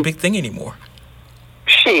know that's a big thing anymore.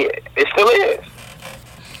 Shit, it still is.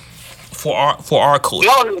 For our culture.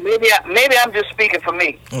 No, maybe I'm just speaking for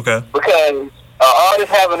me. Okay. Because an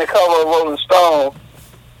artist having the cover of Rolling Stone,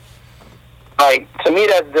 like, to me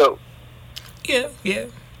that's dope. Yeah.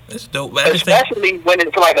 It's dope. Especially when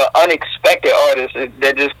it's like an unexpected artist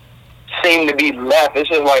that just seem to be left. It's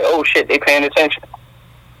just like, oh shit, they paying attention.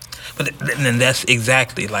 But then that's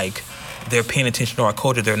exactly like they're paying attention to our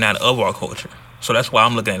culture. They're not of our culture. So that's why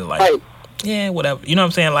I'm looking at it like, right. Yeah, whatever. You know what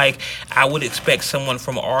I'm saying? Like, I would expect someone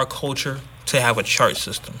from our culture to have a chart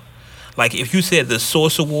system. Like, if you said the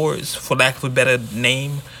Source Awards, for lack of a better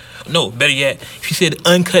name, no, better yet, if you said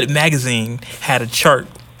Uncut Magazine had a chart,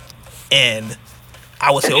 and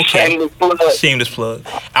I would say, okay, shameless plug.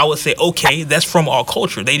 I would say, okay, that's from our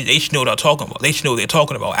culture. They should know what I'm talking about. They should know what they're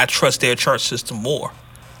talking about. I trust their chart system more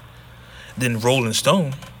than Rolling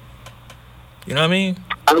Stone. You know what I mean?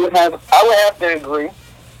 I would have to agree.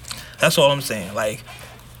 That's all I'm saying. Like,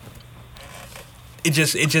 it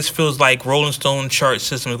just feels like Rolling Stone chart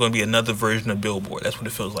system is going to be another version of Billboard. That's what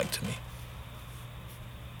it feels like to me.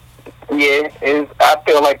 Yeah, I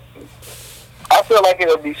feel like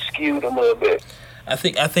it'll be skewed a little bit. I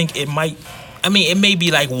think it might. I mean, it may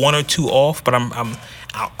be like one or two off, but I'm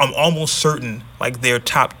almost certain like their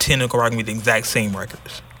top 10 are going to be the exact same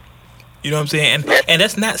records. You know what I'm saying? And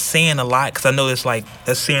that's not saying a lot, because I know it's like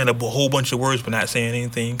that's saying a whole bunch of words but not saying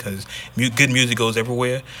anything, because good music goes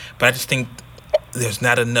everywhere. But I just think there's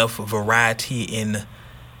not enough variety in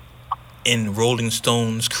Rolling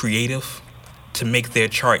Stone's creative to make their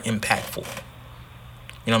chart impactful.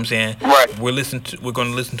 You know what I'm saying? Right. We're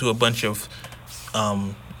going to listen to a bunch of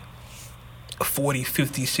 40,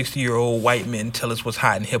 50, 60-year-old white men tell us what's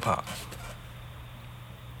hot in hip hop.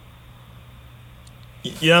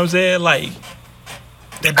 You know what I'm saying? Like,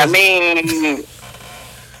 that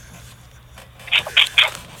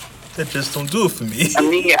just don't do it for me. I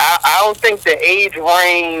mean, I don't think the age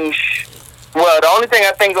range. Well, the only thing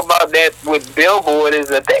I think about that with Billboard is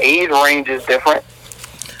that the age range is different,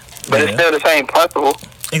 but it's still the same principle.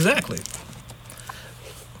 Exactly.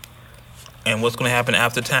 And what's going to happen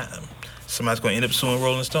after time? Somebody's going to end up suing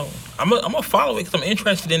Rolling Stone. I'm gonna follow it because I'm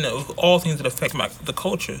interested in all things that affect the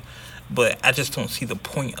culture, but I just don't see the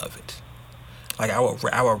point of it. Like, I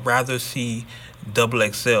would rather see Double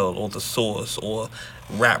XL or The Source or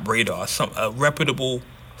Rap Radar, a reputable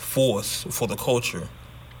force for the culture,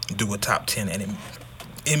 do a top 10, and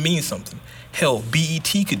it means something. Hell,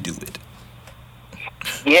 BET could do it.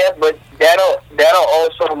 Yeah, but that'll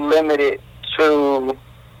also limit it to,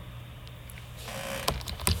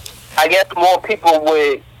 I guess, more people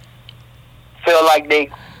would feel like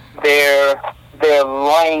their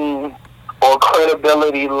lane or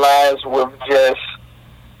credibility lies with just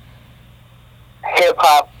hip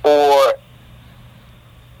hop or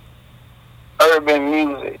urban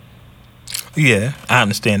music. Yeah, I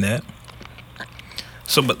understand that.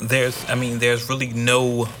 So, but there's really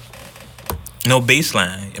no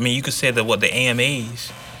baseline. I mean, you could say that the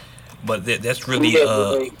AMAs, but that's really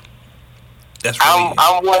that's really.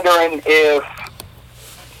 I'm wondering if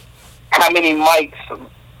how many mics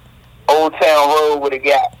Old Town Road would have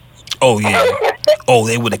got. Oh yeah. Oh,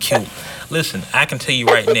 they would have killed. Listen, I can tell you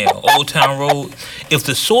right now, Old Town Road. If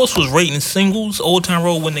The Source was rating singles, Old Town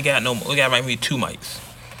Road wouldn't have got no more. It got maybe 2 mics.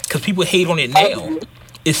 Because people hate on it now.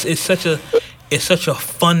 It's such a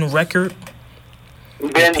fun record.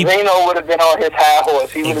 Benzino would have been on his high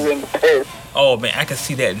horse. He would have been pissed. Oh man, I can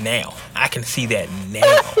see that now.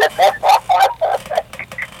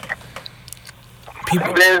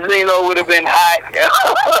 people. Benzino would have been hot.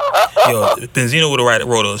 Yo, Benzino would have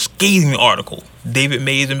wrote a scathing article. David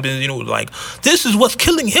Mays and Benzino was like, "This is what's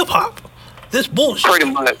killing hip hop. This bullshit." Pretty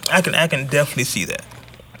much. I can definitely see that.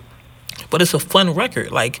 But it's a fun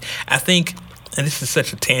record. Like, I think, and this is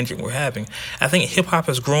such a tangent we're having, I think hip hop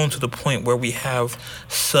has grown to the point where we have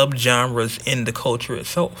subgenres in the culture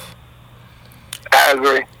itself. I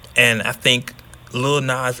agree. And I think Lil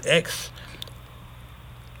Nas X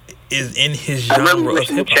is in his genre I really of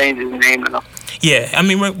hip hop. change his name though. Yeah, I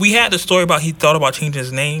mean, we had the story about he thought about changing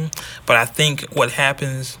his name, but I think what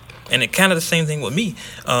happens, and it kind of the same thing with me,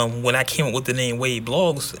 when I came up with the name Wade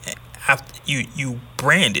Blogs, after you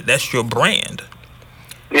brand it, that's your brand.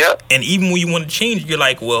 Yep. And even when you want to change it, you're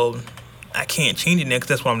like, well, I can't change it now because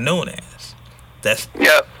that's what I'm known as.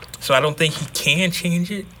 Yep. So I don't think he can change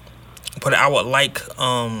it, but I would like,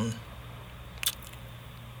 I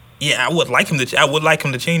would like him to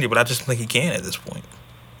change it, but I just don't think he can at this point.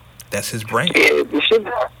 That's his brand. Yeah, this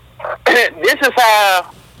is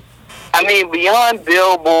how, I mean, beyond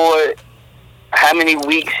Billboard, how many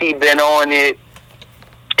weeks he been on it,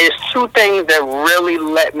 it's two things that really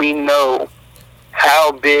let me know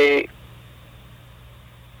how big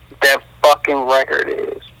that fucking record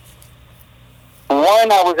is.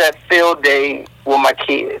 One, I was at field day with my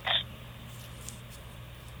kids,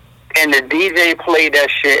 and the DJ played that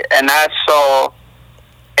shit, and I saw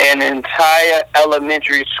an entire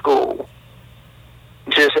elementary school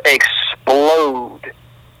just explode.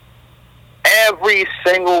 Every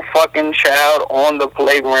single fucking child on the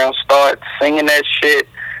playground start singing that shit,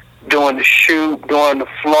 doing the shoot, doing the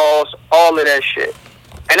floss, all of that shit.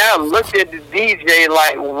 And I looked at the DJ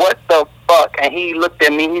like, what the fuck? And he looked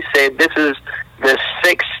at me, he said, this is the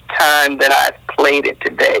 6th time that I've played it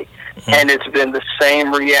today. Mm-hmm. And it's been the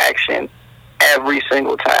same reaction every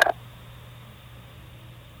single time.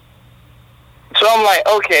 So I'm like,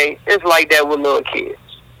 okay, it's like that with little kids.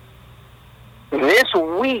 This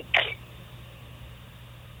week,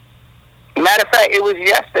 matter of fact, it was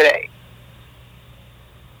yesterday,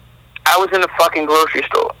 I was in the fucking grocery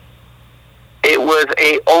store. It was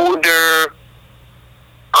a older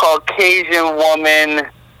Caucasian woman,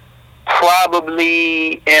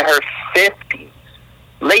 probably in her 50s,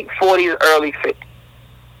 late 40s, early 50s,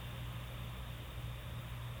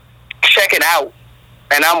 checking out.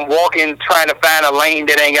 And I'm walking, trying to find a lane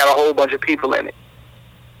that ain't got a whole bunch of people in it.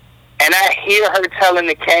 And I hear her telling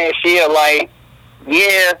the cashier, like,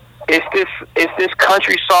 yeah, it's this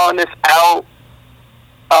country song that's out.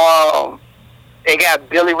 It got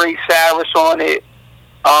Billy Ray Cyrus on it.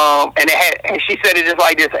 And she said it just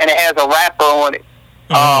like this, and it has a rapper on it.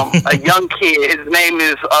 A young kid. His name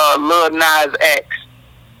is Lil Nas X.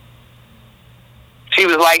 She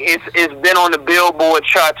was like, it's been on the Billboard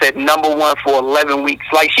charts at #1 for 11 weeks.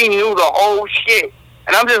 Like, she knew the whole shit.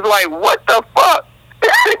 And I'm just like, what the fuck?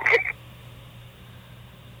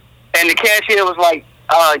 And the cashier was like,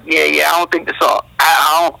 yeah, I don't think the song.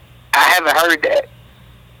 I haven't heard that.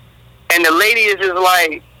 And the lady is just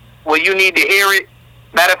like, well, you need to hear it.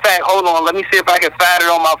 Matter of fact, hold on, let me see if I can find it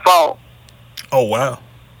on my phone. Oh, wow.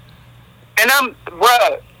 And I'm just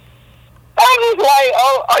like,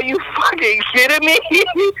 oh, are you fucking kidding me?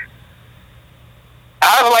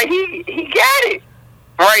 I was like, he got it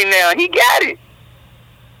right now. He got it.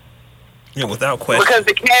 Yeah, without question.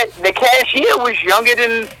 Because the cashier was younger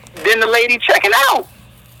than the lady checking out.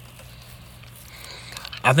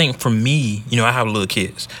 I think for me, I have little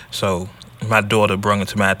kids, so my daughter brought it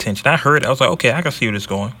to my attention. I heard it. I was like, okay, I can see where this is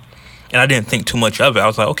going. And I didn't think too much of it. I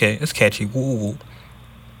was like, okay, it's catchy. Woo, woo.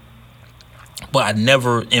 But I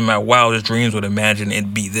never, in my wildest dreams, would imagine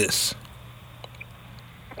it'd be this.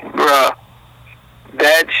 Bruh,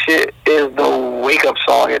 that shit is the wake-up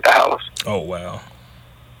song at the house. Oh, wow.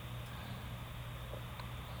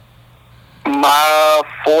 My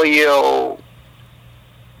 4-year-old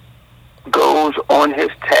goes on his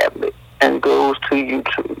tablet and goes to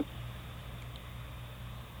YouTube.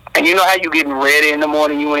 And you know how you getting ready in the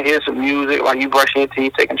morning, you want to hear some music while you brushing your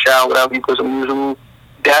teeth, taking a shower, whatever, you put some music on.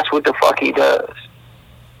 That's what the fuck he does.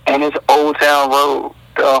 And it's Old Town Road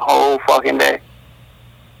the whole fucking day.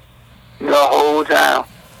 The whole time.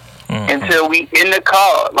 Mm-hmm. Until we in the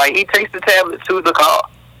car. Like, he takes the tablet to the car.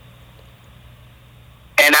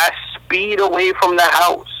 And I speed away from the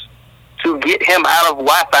house to get him out of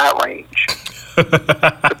Wi-Fi range.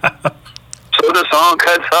 So the song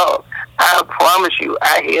cuts off. I promise you,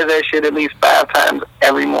 I hear that shit at least 5 times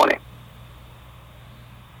every morning.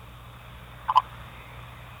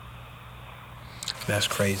 That's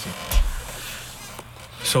crazy.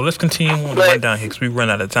 So let's continue on the rundown here because we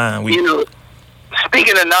run out of time.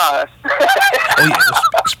 Speaking of Nas. Oh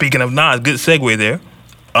yeah. Speaking of Nas, good segue there.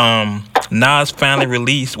 Nas finally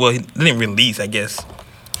released. Well, he didn't release. I guess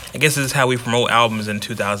this is how we promote albums in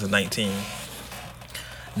 2019.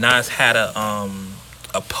 Nas had a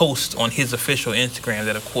post on his official Instagram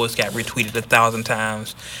that, of course, got retweeted 1,000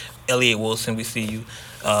 times. Elliot Wilson, we see you.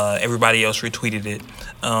 Everybody else retweeted it.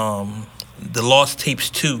 The Lost Tapes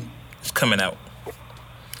 2 is coming out.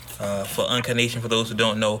 For Uncut Nation, for those who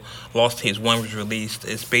don't know, Lost Tapes 1 was released.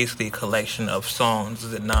 It's basically a collection of songs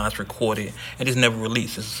that Nas recorded and just never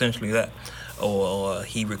released. It's essentially that. Or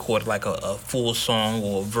he recorded like a full song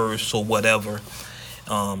or a verse or whatever.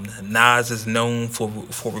 Nas is known for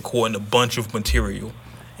recording a bunch of material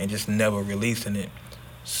and just never releasing it.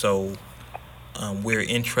 So we're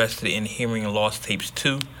interested in hearing Lost Tapes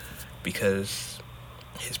 2 because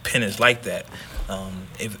his pen is like that. I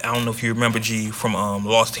don't know if you remember, G, from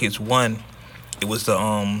Lost Tapes 1, it was the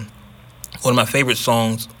one of my favorite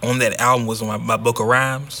songs on that album was on my Book of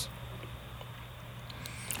Rhymes,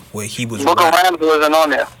 where he was. Book of Rhymes wasn't on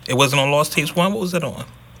there. It wasn't on Lost Tapes 1. What was that on?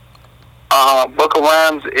 Book of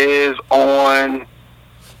Rhymes is on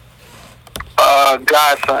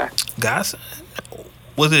Godson. Godson?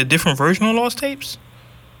 Was it a different version on Lost Tapes?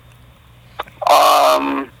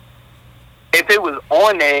 If it was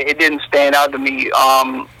on there, it didn't stand out to me.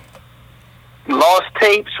 Lost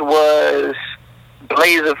Tapes was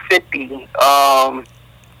Blazer 50,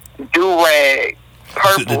 Do-Rag,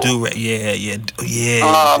 Purple. The Do-Rag, yeah,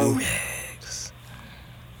 Do-Rags.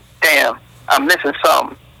 Damn, I'm missing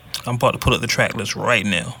something. I'm about to pull up the track list right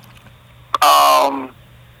now.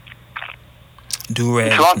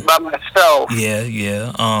 Do-Rag. Drunk by Myself.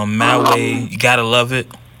 Yeah. My Way, You Gotta Love It.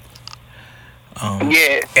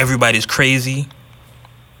 Yeah. Everybody's Crazy.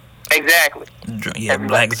 Exactly. Yeah,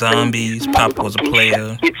 Black Zombies, Papa Was a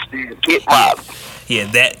Player. Get robbed. Yeah,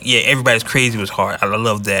 Everybody's Crazy was hard. I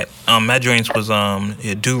love that. My joints was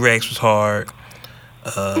Do-Rags was hard.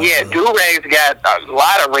 Do-Rags got a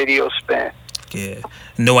lot of radio spin. Yeah.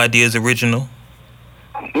 No Ideas Original.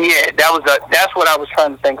 Yeah, that's what I was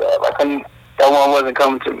trying to think of. That one wasn't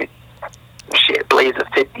coming to me. Shit, Blazer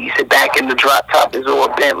 50, sit back in the drop top is all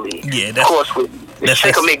Bentley. Yeah, of course Whitney. The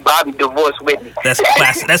chick will make Bobby divorce Whitney. That's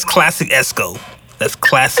classic. That's classic Esco. That's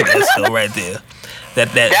classic Esco right there.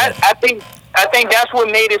 I think that's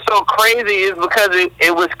what made it so crazy is because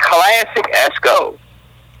it was classic Esco.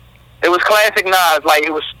 It was classic Nas. Like,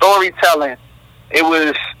 it was storytelling. It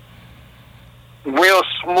was real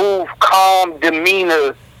smooth, calm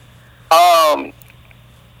demeanor.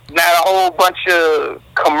 Not a whole bunch of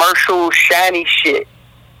commercial shiny shit.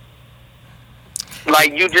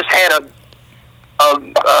 Like, you just had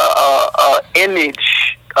a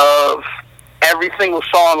image of every single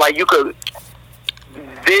song. Like, you could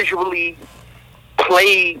visually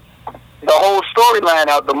play the whole storyline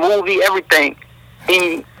out, the movie, everything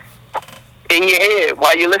in your head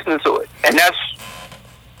while you're listening to it. And that's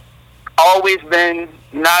always been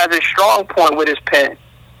Nas' strong point with his pen.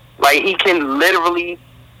 Like, he can literally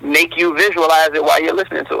make you visualize it while you're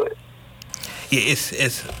listening to it. Yeah,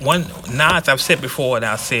 it's one Nas. I've said before, and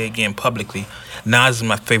I'll say again publicly. Nas is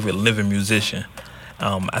my favorite living musician.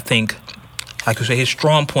 I think, like I say, his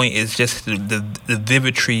strong point is just the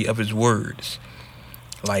vividry of his words.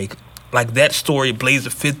 Like that story, Blazer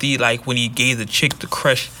 50. Like when he gave the chick the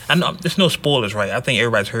crush. I know there's no spoilers, right? I think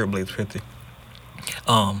everybody's heard Blazer 50.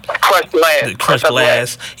 Crushed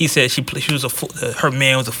glass. He said she was her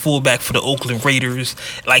man was a fullback for the Oakland Raiders.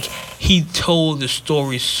 Like, he told the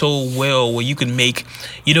story so well where you can make,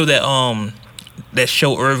 that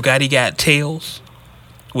show Irv Gotti Got Tales,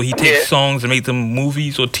 where he takes songs and make them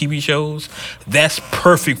movies or TV shows. That's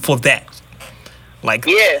perfect for that. Like,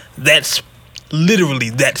 that's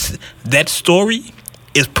literally that story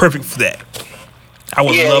is perfect for that. I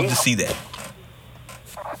would love to see that.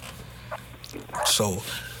 So,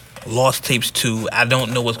 Lost Tapes 2, I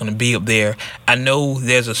don't know what's going to be up there. I know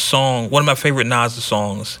there's a song, one of my favorite Nas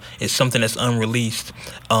songs is something that's unreleased.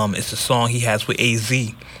 It's a song he has with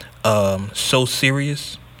AZ, So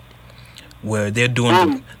Serious, where they're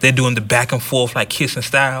doing the back and forth like kissing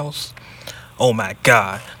styles. Oh my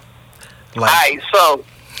God. All right, so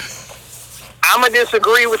I'm going to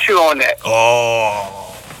disagree with you on that. Oh.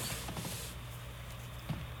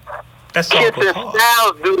 Kissing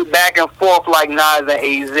Styles do the back and forth like Nas and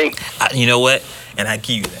AZ. You know what? And I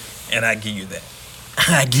give you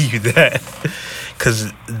that.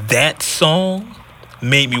 Because that song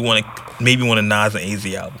made me want a Nas and AZ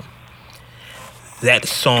album. That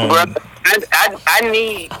song. Bro, I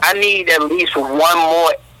need at least one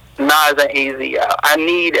more Nas and AZ album. I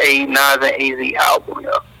need a Nas and AZ album,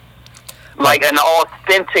 yo. Like an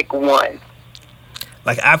authentic one.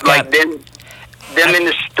 Like I've got them in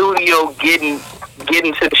the studio getting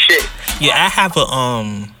to the shit. Yeah, I have a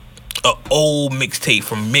old mixtape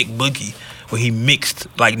from Mick Boogie where he mixed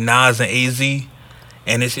like Nas and AZ,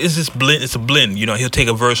 and it's just blend. It's a blend. You know, he'll take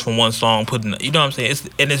a verse from one song, put in. You know what I'm saying?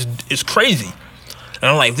 It's crazy. And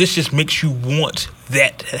I'm like, this just makes you want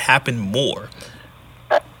that to happen more.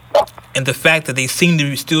 And the fact that they seem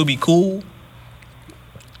to still be cool,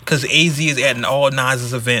 because AZ is at all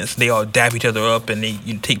Nas's events, they all dap each other up and they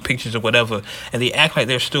take pictures or whatever, and they act like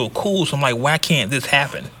they're still cool. So I'm like, why can't this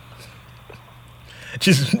happen?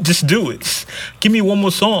 Just do it. Give me one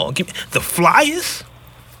more song. Give me the Flyers.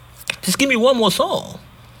 Just give me one more song.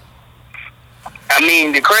 I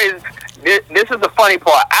mean, this is the funny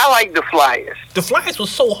part. I like the Flyers. The Flyers was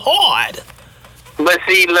so hard. But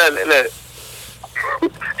see, look.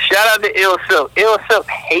 Shout out to Ill Silk. Ill Silk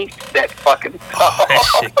hates that fucking song. Oh, that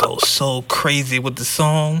shit goes so crazy with the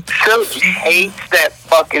song. Silk hates that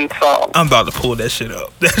fucking song. I'm about to pull that shit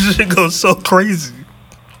up. That shit goes so crazy.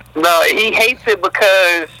 No, he hates it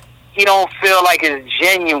because he don't feel like it's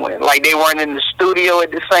genuine. Like they weren't in the studio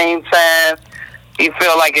at the same time. He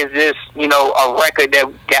feel like it's just, a record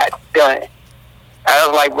that got done. I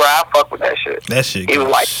was like, bro, I fuck with that shit. That shit he was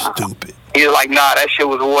like, stupid. He was like, nah, that shit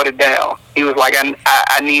was watered down. He was like,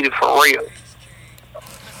 I need it for real.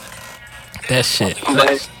 That shit.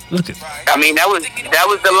 Look at. I mean, that was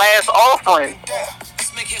the last offering.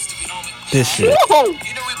 This shit. Woo-hoo.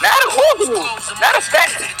 Not a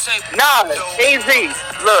second. Nah, AZ.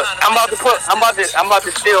 Look, I'm about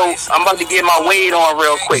to get my weight on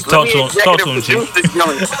real quick. Talk to him, G. Talk to him, G.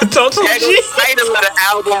 Title of the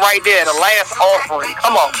album right there, The Last Offering.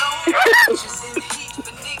 Come on.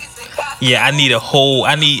 Yeah, I need.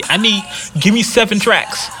 Give me 7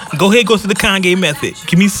 tracks. Go ahead, go to the Kanye method.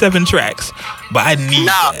 Give me 7 tracks, but I need.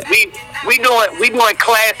 Nah, that. we doing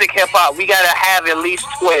classic hip hop. We gotta have at least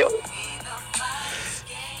 12.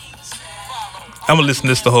 I'm gonna listen to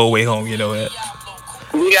this the whole way home. You know that.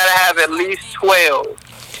 We gotta have at least 12.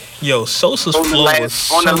 Yo, Sosa's flow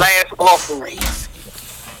was on the last offering.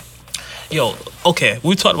 Yo, okay,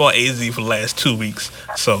 we talked about AZ for the last 2 weeks,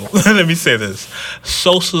 so let me say this: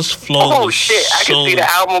 Sosa's flow. Oh shit! I can see the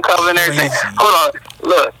album cover and everything. Crazy. Hold on,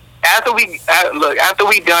 look. After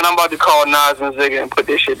we done, I'm about to call Nas and Zigga and put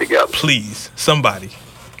this shit together. Please, somebody.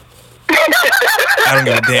 I don't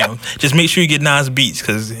give a damn. Just make sure you get Nas beats,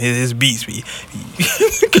 cause his beats be.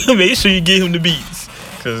 Make sure you get him the beats,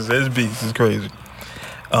 cause his beats is crazy.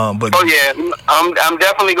 But oh yeah, I'm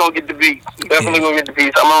definitely gonna get the beats. Gonna get the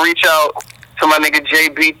beats. I'm gonna reach out to my nigga J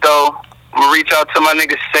Beat though. I'm gonna reach out to my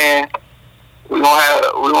nigga Sin. We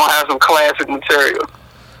gonna have some classic material.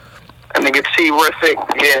 And nigga Terrific,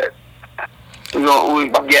 yeah.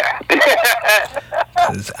 Yeah.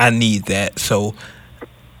 'Cause I need that. So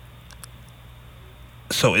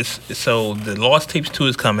the Lost Tapes 2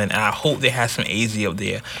 is coming. I hope they have some AZ up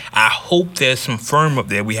there. I hope there's some Firm up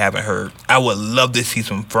there we haven't heard. I would love to see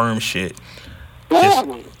some Firm shit.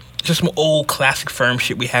 Just some old classic Firm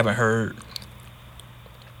shit we haven't heard.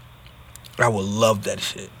 I would love that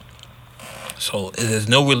shit. So there's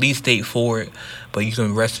no release date for it, but you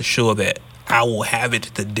can rest assured that I will have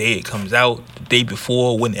it the day it comes out, the day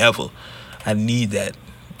before, whenever. I need that.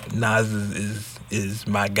 Nas is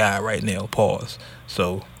my guy right now. Pause.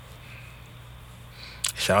 So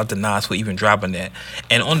shout out to Nas for even dropping that.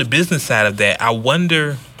 And on the business side of that, I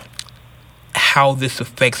wonder how this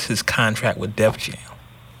affects his contract with Def Jam.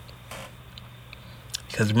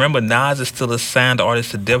 Because remember, Nas is still a signed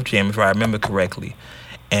artist to Def Jam, if I remember correctly.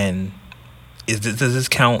 And does this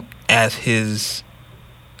count as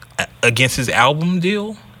against his album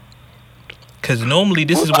deal? Because normally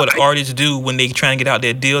this is what artists do when they try and get out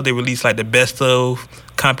their deal. They release like the best of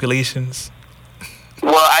compilations.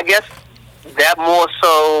 Well, I guess that more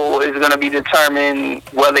so is going to be determined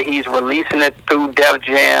whether he's releasing it through Def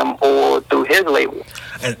Jam or through his label.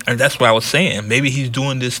 And that's what I was saying. Maybe he's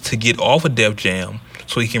doing this to get off of Def Jam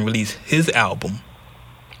so he can release his album.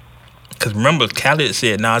 Because remember, Khaled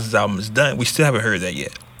said Nas' album is done. We still haven't heard that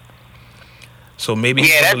yet. So maybe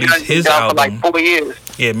he's going to release his album. For like 4 years.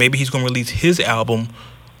 Yeah, maybe he's going to release his album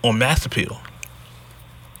on Master Appeal.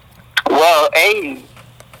 Well, hey,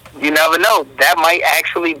 you never know. That might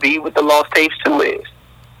actually be what the Lost Tapes 2 is.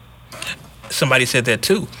 Somebody said that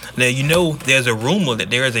too. Now, there's a rumor that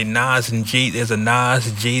there's a Nas,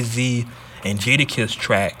 Jay-Z, and Jadakiss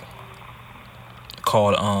track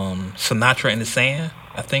called Sinatra in the Sand,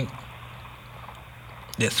 I think.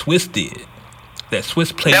 That Swiss did. That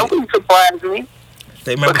Swiss played. That wouldn't surprise me.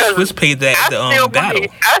 Remember, Swiss played that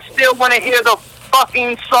battle. I still want to hear the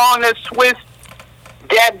fucking song that Swiss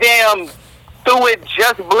goddamn through it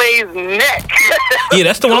just Blaze's neck. Yeah,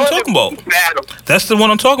 that's the one I'm talking about. Battle. That's the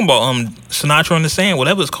one I'm talking about. Sinatra on the Sand,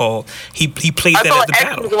 whatever it's called. He played that at the X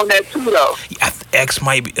battle. was on that too, though. X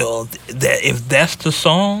might be. That if that's the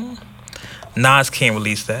song, Nas can't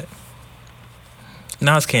release that.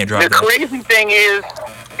 Nas can't drop The that. crazy thing is,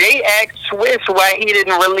 they asked Swiss why he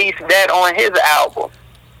didn't release that on his album.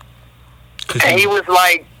 And he was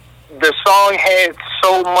like, the song had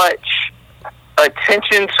so much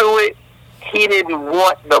attention to it, he didn't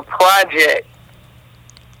want the project.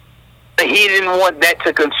 He didn't want that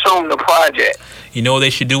to consume the project. You know what they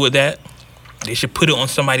should do with that? They should put it on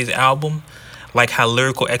somebody's album, like how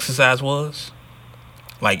Lyrical Exercise was.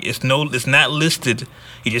 Like it's not listed.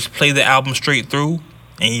 You just play the album straight through,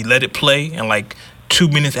 and you let it play, and like 2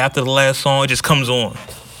 minutes after the last song, it just comes on.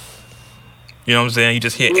 You know what I'm saying? You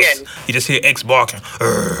just hear X barking.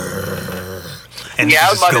 And yeah,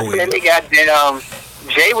 I was about to say they got that.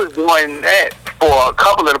 Jay was doing that for a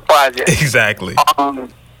couple of the projects. Exactly.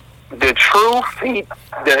 The Truth,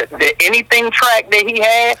 the Anything track that he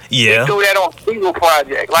had, he threw that on single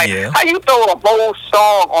project. Like, how you throw a whole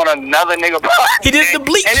song on another nigga project? He did the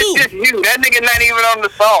Bleak and too. It's just you. That nigga not even on the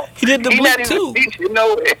song. He did the Bleak too.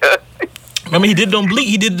 I mean, he did it on Bleak.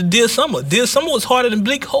 He did the Dear Summer. Dear Summer was harder than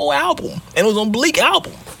Bleak whole album, and it was on Bleak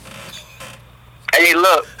album. Hey,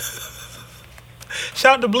 look.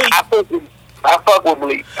 Shout out to Bleak. I fuck with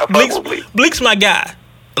Bleak. Bleak's my guy.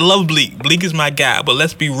 I love Bleak. Bleak is my guy, but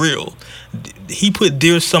let's be real. He put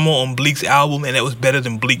Dear Summer on Bleak's album, and that was better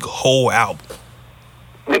than Bleak's whole album.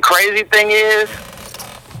 The crazy thing is,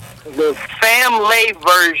 the Family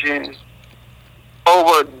version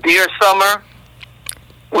over Dear Summer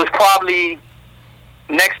was probably,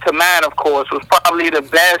 next to mine, of course, was probably the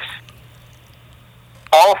best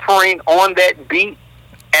offering on that beat,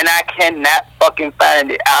 and I cannot fucking find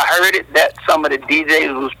it. I heard it that some of the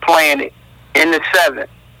DJs was playing it in the 7th.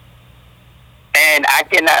 And I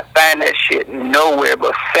cannot find that shit nowhere,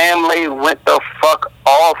 but Family went the fuck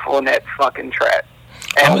off on that fucking track.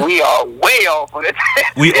 And we are way off on it.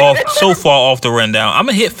 We off so far off the rundown. I'm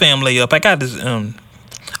gonna hit Family up. I got this. I'm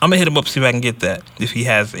gonna hit him up, see if I can get that. If he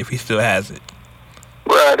still has it.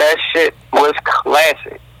 Bro, that shit was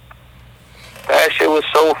classic. That shit was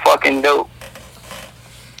so fucking dope.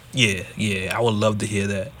 Yeah, I would love to hear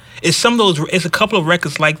that. It's a couple of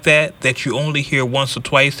records like that you only hear once or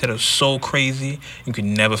twice that are so crazy you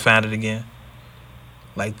can never find it again.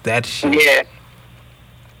 Like that shit. Yeah.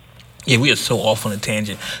 Yeah, we are so off on a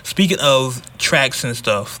tangent. Speaking of tracks and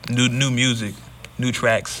stuff, new music, new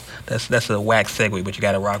tracks. That's a whack segue, but you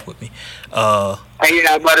gotta rock with me. I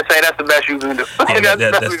was about to say that's the best you can do.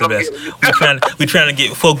 That's the best. We're trying to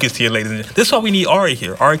get focused here, ladies and gentlemen. This is why we need Ari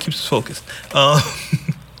here. Ari keeps us focused.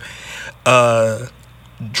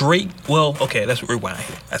 Drake. Well, okay, let's rewind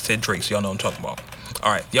here. I said Drake, so y'all know what I'm talking about.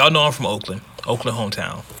 All right, y'all know I'm from Oakland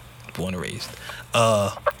hometown, born and raised.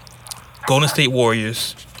 Golden State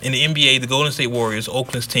Warriors. In the NBA, the Golden State Warriors,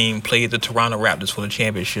 Oakland's team, played the Toronto Raptors for the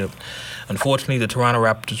championship. Unfortunately, the Toronto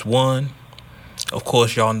Raptors won. Of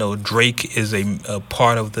course, y'all know Drake is a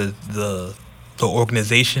part of the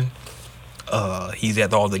organization. He's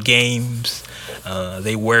at all the games.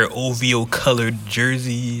 They wear OVO-colored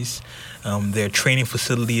jerseys. Their training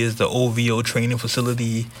facility is the OVO training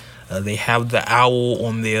facility. They have the owl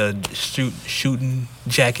on their shooting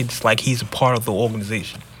jackets, like he's a part of the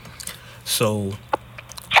organization. So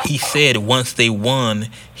he said once they won,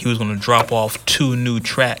 he was going to drop off 2 new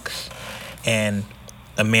tracks. And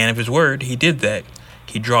a man of his word, he did that.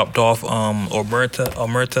 He dropped off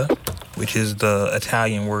Omerta, which is the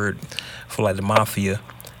Italian word for like the mafia.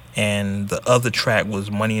 And the other track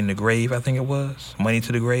was Money in the Grave, I think it was. Money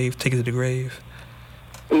to the Grave, Ticket to the Grave.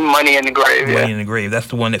 Money in the Grave, yeah. Money in the Grave. That's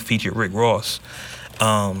the one that featured Rick Ross.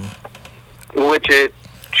 Which it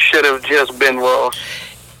should have just been Ross.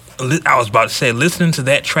 I was about to say, listening to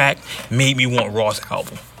that track made me want Ross'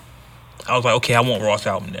 album. I was like, okay, I want Ross'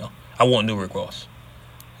 album now. I want new Rick Ross.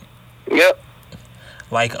 Yep.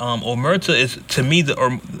 Like, Omerta is, to me,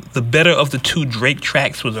 the better of the 2 Drake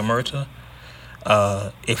tracks was Omerta.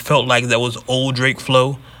 It felt like that was old Drake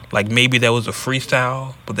flow. Like maybe that was a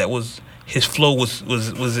freestyle, but that was his flow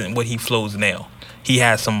wasn't what he flows now. He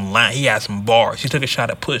had some bars. He took a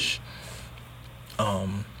shot at Push.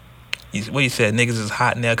 What he said, niggas is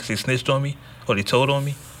hot now because they snitched on me, or they told on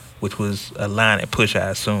me, which was a line at Push, I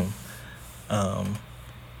assume.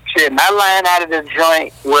 Shit, my line out of the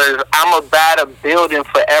joint was, I'm about a building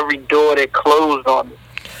for every door that closed on me.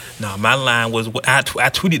 No, my line was, I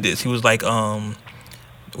tweeted this. He was like, what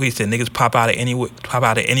he said, niggas pop out of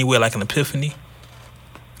anywhere like an epiphany.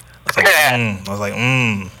 It's like, I was like,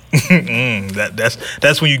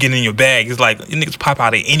 that's when you get in your bag. It's like you niggas pop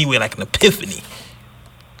out of anywhere like an epiphany.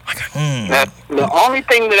 Like, Now, the only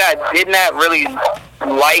thing that I did not really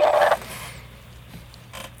like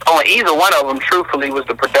on either one of them, truthfully, was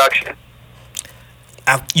the production.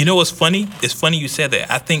 You know what's funny? It's funny you said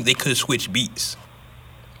that. I think they could have switched beats.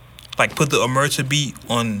 Like put the Omerta beat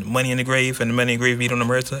on Money in the Grave and the Money in the Grave beat on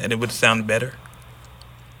Omerta, and it would have sounded better.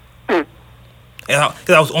 And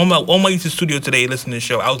because I was on my YouTube studio today listening to the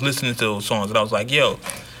show, I was listening to those songs, and I was like, yo,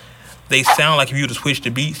 they sound like if you would have switched the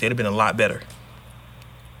beats, they'd have been a lot better.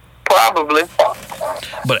 Probably.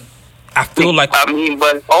 But I feel like... but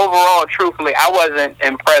overall, truthfully, I wasn't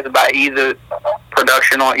impressed by either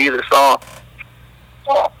production on either song.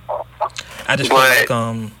 I just feel like...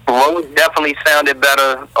 Rose definitely sounded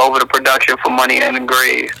better over the production for Money in the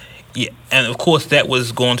Grave. Yeah, and of course that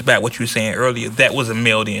was going to back what you were saying earlier. That was a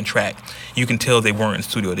mailed-in track. You can tell they weren't in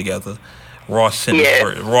studio together. Ross sent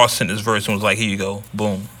his verse and was like, here you go,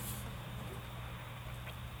 boom.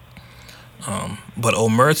 But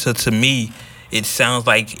Omerta, to me, it sounds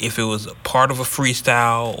like if it was a part of a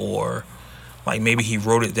freestyle, or like maybe he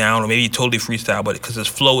wrote it down, or maybe he totally freestyle, but because his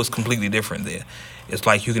flow is completely different there. It's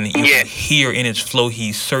like you can hear in his flow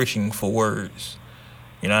he's searching for words.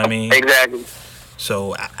 You know what I mean? Exactly.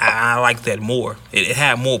 So I like that more. It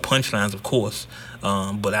had more punchlines, of course,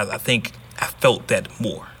 but I think I felt that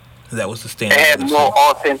more. That was the standard. It had more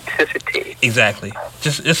authenticity. Exactly.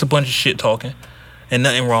 Just a bunch of shit talking, and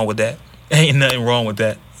nothing wrong with that. Ain't nothing wrong with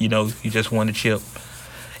that. You know, you just want to chip.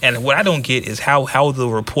 And what I don't get is how the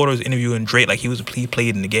reporters interviewing Drake like he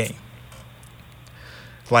played in the game.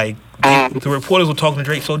 Like, the reporters were talking to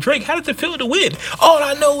Drake. So, Drake, how does it feel to win? All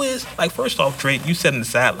I know is, like, first off, Drake, you sat in the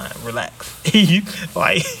sideline. Relax.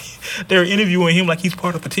 They're interviewing him like he's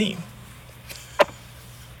part of the team.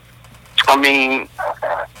 I mean,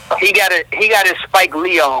 he got his Spike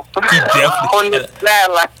Lee on. He definitely on the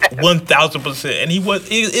sideline. 1,000%. And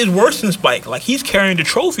it's worse than Spike. Like, he's carrying the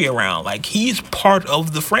trophy around. Like, he's part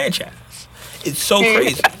of the franchise. It's so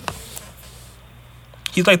crazy.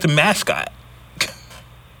 He's like the mascot.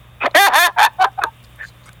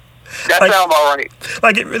 That sounds about right.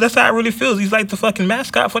 Like, that's how it really feels. He's like the fucking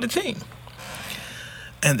mascot for the team.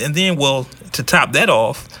 And then, well, to top that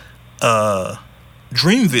off,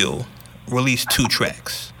 Dreamville released 2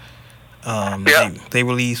 tracks. They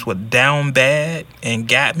released Down Bad and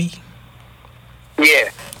Got Me.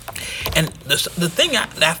 Yeah. And the thing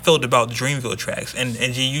I felt about the Dreamville tracks, and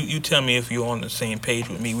G, you tell me if you're on the same page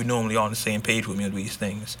with me. We normally on the same page with me on these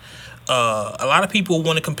things. A lot of people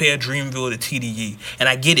want to compare Dreamville to TDE, and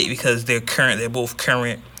I get it because they're both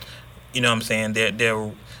current. You know what I'm saying?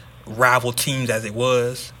 They're rival teams as it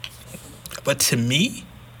was. But to me,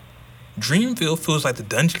 Dreamville feels like the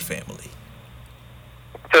Dungeon Family.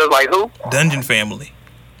 Feels like who? Dungeon Family.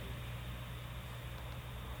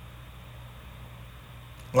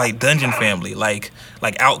 Like Dungeon Family, like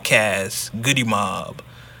Outkast, Goody Mob,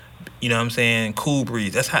 you know what I'm saying? Cool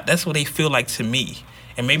Breeze. That's what they feel like to me.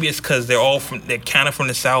 And maybe it's because they're kind of from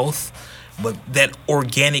the South, but that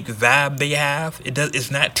organic vibe they have,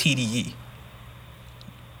 it's not TDE.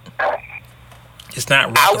 It's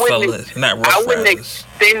not Rockefeller. It's not Rough I wouldn't Riders.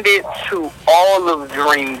 extend it to all of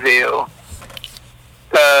Dreamville,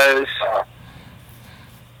 because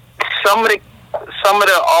some of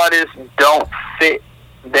the artists don't fit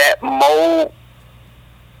that mold.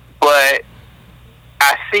 But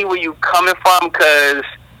I see where you coming from, because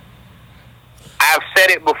I've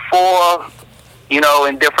said it before,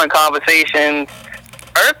 in different conversations.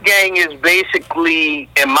 Earth Gang is basically,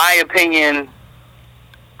 in my opinion,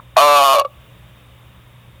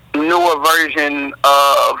 newer version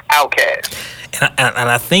of Outkast. And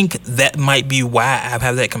I think that might be why I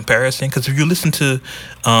have that comparison. Because if you listen to,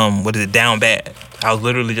 Down Bad, I was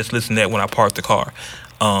literally just listening to that when I parked the car.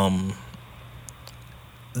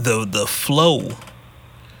 The flow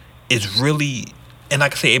is really, and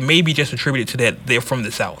like I say, it may be just attributed to that they're from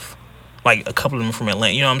the South. Like a couple of them are from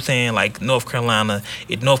Atlanta. You know what I'm saying? Like North Carolina.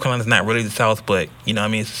 North Carolina's not really the South, but you know what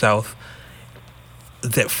I mean? It's the South.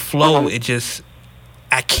 That flow,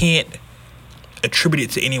 I can't attribute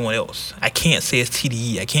it to anyone else. I can't say it's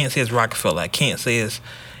TDE. I can't say it's Rockefeller. I can't say it's,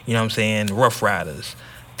 you know what I'm saying, Rough Riders.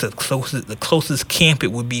 The closest camp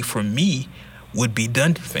it would be for me would be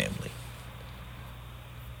Dungeon Family.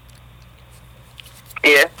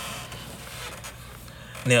 Yeah.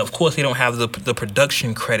 Now, of course, they don't have the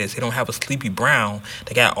production credits. They don't have a Sleepy Brown.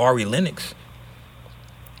 They got Ari Lennox.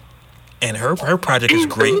 And her project is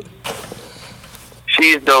great.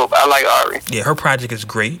 She's dope. I like Ari. Yeah, her project is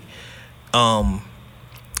great.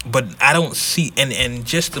 But I don't see, and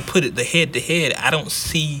just to put it the head to head, I don't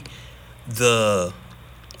see them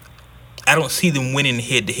winning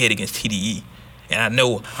head to head against TDE. And I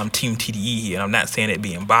know I'm Team TDE here, and I'm not saying that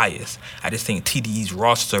being biased. I just think TDE's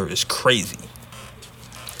roster is crazy.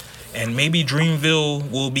 And maybe Dreamville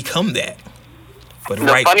will become that. But the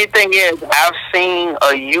funny thing is, I've seen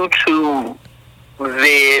a YouTube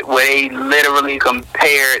vid where they literally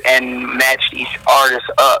compared and matched each artist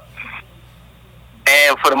up.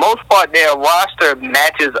 And for the most part, their roster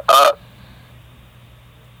matches up.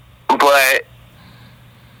 But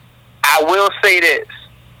I will say this.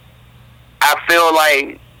 I feel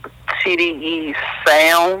like TDE's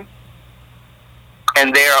sound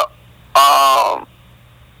and their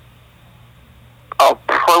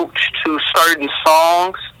approach to certain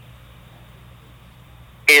songs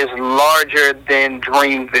is larger than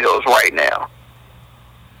Dreamville's right now.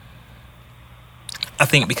 I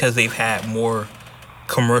think because they've had more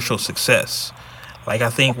commercial success. Like, I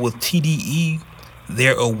think with TDE,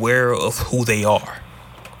 they're aware of who they are.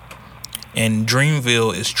 And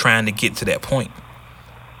Dreamville is trying to get to that point.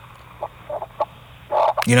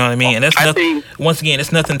 You know what I mean? And that's nothing. Once again,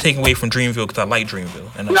 it's nothing taken away from Dreamville because I like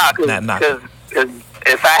Dreamville. And because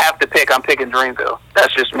if I have to pick, I'm picking Dreamville.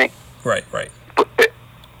 That's just me. Right.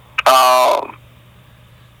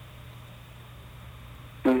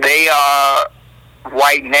 They are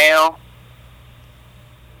right now.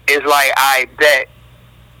 It's like I bet.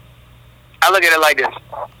 I look at it like this.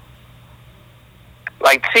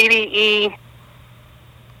 Like TDE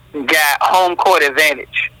got home court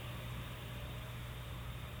advantage.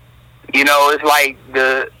 You know, it's like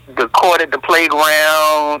the court at the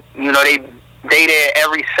playground. You know, they there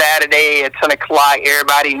every Saturday at 10 o'clock.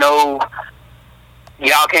 Everybody know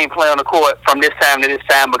y'all can't play on the court from this time to this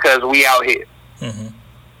time because we out here. Mm-hmm.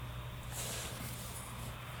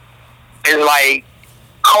 It's like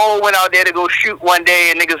Cole went out there to go shoot one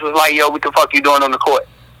day and niggas was like, yo, what the fuck you doing on the court?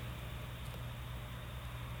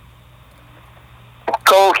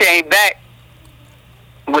 Cole came back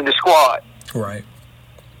with the squad. Right.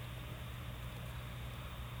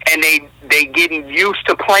 And they getting used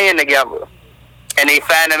to playing together. And they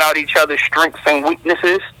finding out each other's strengths and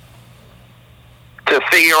weaknesses to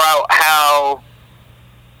figure out how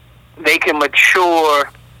they can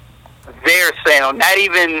mature their sound. Not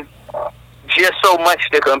even just so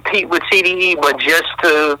much to compete with TDE, but just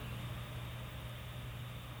to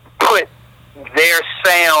put their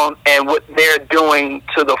sound and what they're doing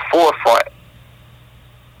to the forefront.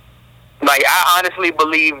 Like, I honestly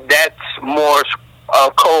believe that's more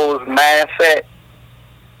of Cole's mindset.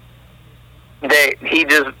 That he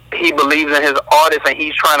believes in his artists and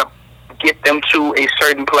he's trying to get them to a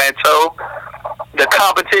certain plateau. The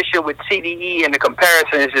competition with TDE and the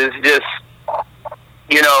comparisons is just,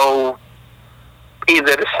 you know,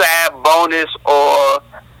 either the side bonus or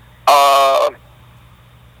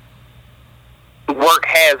work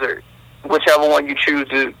hazard, whichever one you choose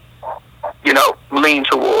to, you know, lean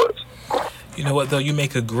towards. You know what, though? You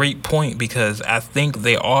make a great point because I think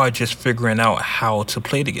they are just figuring out how to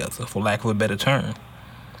play together, for lack of a better term.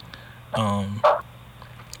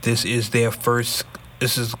 This is of course,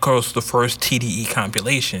 the first TDE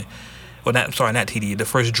compilation. Well, not TDE, the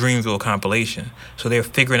first Dreamville compilation. So they're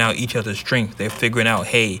figuring out each other's strength. They're figuring out,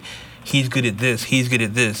 hey, he's good at this, she's good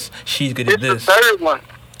at this. This is the third one.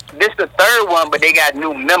 This is the third one, but they got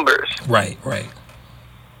new members. Right.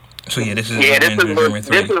 So yeah, this is Revenge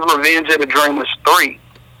of the Dreamers 3.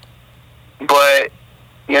 But,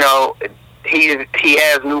 you know, he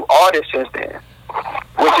has new artists since then,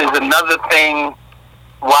 which is another thing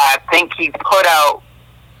why I think he put out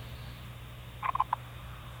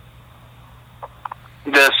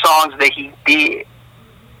the songs that he did.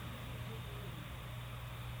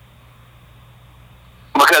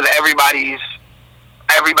 Because everybody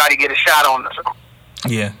get a shot on this.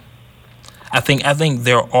 Yeah. I think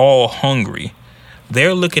they're all hungry.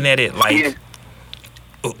 They're looking at it like,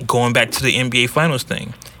 going back to the NBA Finals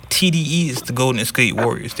thing, TDE is the Golden State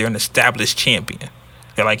Warriors. They're an established champion.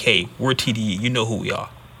 They're like, hey, we're TDE. You know who we are.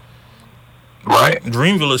 Right.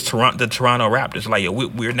 Dreamville is the Toronto Raptors. Like,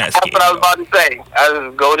 we're not scared. That's what I was about to say. I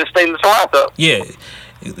was Golden State and Toronto. Yeah.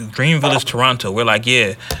 Dreamville is Toronto. We're like,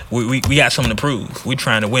 yeah, we got something to prove. We're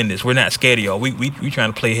trying to win this. We're not scared of y'all. We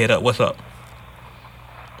trying to play head up. What's up?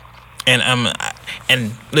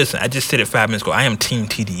 And listen, I just said it 5 minutes ago. I am Team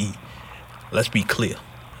TDE. Let's be clear.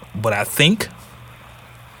 But I think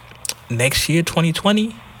next year,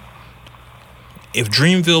 2020, if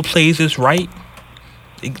Dreamville plays this right,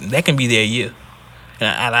 that can be their year.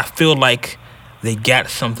 And I feel like they got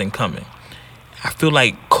something coming. I feel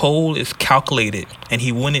like Cole is calculated, and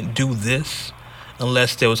he wouldn't do this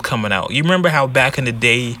unless they was coming out. You remember how back in the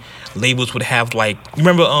day labels would have like, you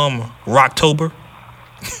remember Rocktober?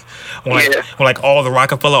 when like all the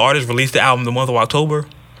Rockefeller artists released the album the month of October?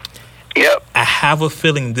 Yep. I have a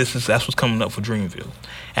feeling that's what's coming up for Dreamville.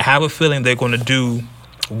 I have a feeling they're going to do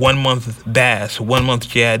 1 month Bass, 1 month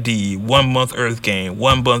JID, 1 month Earth Gang,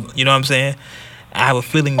 1 month, you know what I'm saying? I have a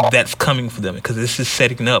feeling that's coming for them because this is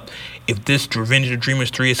setting up. If this Revenge of the Dreamers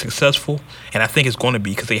 3 is successful, and I think it's going to be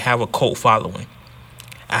because they have a cult following,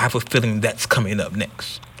 I have a feeling that's coming up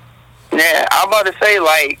next. Yeah, I'm about to say,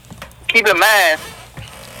 like, keep in mind,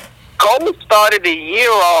 Cole started the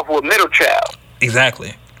year off with Middle Child.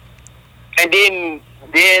 Exactly. And then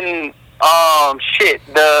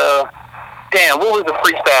what was the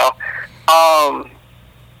freestyle?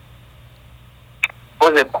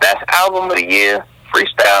 Was it Best Album of the Year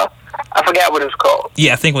freestyle? I forgot what it was called.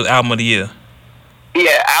 Yeah, I think it was Album of the Year.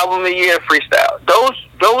 Yeah, Album of the Year freestyle.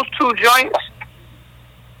 Those two joints,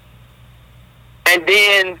 and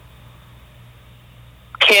then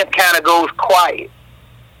Camp kind of goes quiet.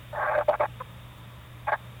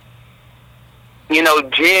 You know,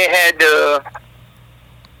 Jed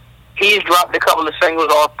he's dropped a couple of singles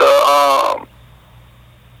off the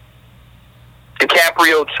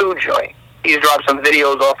DiCaprio 2 joint. He's dropped some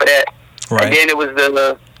videos off of that. Right. And then it was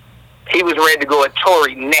he was ready to go at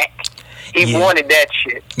Tory neck. He wanted that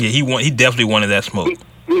shit. Yeah, he definitely wanted that smoke.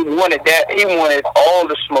 He wanted that. He wanted all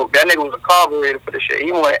the smoke. That nigga was a carburetor for the shit.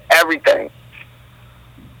 He wanted everything.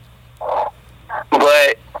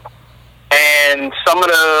 And some of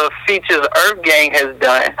the features Earth Gang has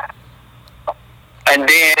done. And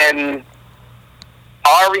then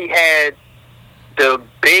Ari had the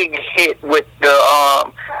big hit with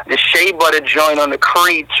the Shea Butter joint on the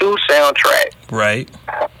Creed 2 soundtrack. Right.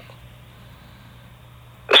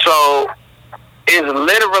 So it's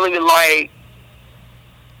literally like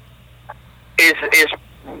it's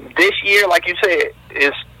this year, like you said,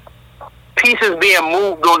 is pieces being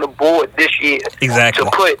moved on the board this year. Exactly.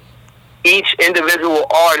 To put each individual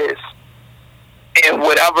artist in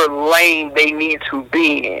whatever lane they need to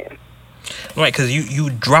be in. Right, because you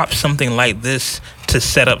drop something like this to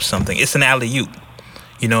set up something. It's an alley-oop.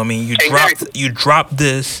 You know what I mean? You drop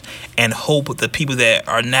this and hope the people that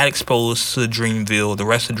are not exposed to Dreamville, the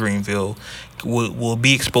rest of Dreamville, will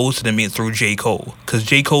be exposed to them through J. Cole. Because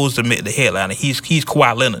J. Cole's the headliner. He's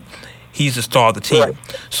Kawhi Leonard. He's the star of the team. Right.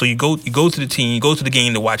 So you go to the team, you go to the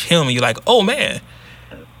game to watch him, and you're like, oh man,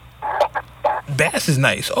 Bass is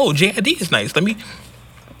nice. Oh, JID is nice.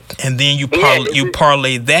 And then you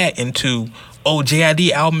parlay that into, oh,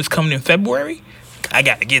 JID album is coming in February. I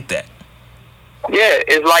got to get that. Yeah,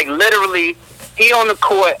 it's like literally he on the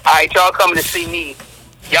court. All right, y'all coming to see me.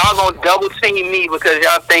 Y'all gonna double team me because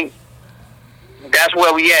y'all think that's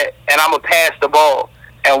where we at, and I'ma pass the ball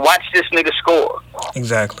and watch this nigga score.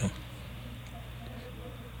 Exactly.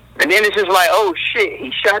 And then it's just like, oh shit,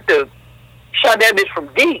 he shot that bitch from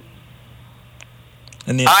deep.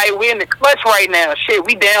 And then, all right, we in the clutch right now. Shit,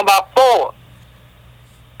 we down by 4.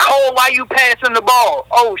 Cole, why you passing the ball?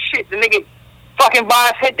 Oh shit, the nigga fucking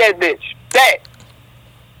Boss hit that bitch. That.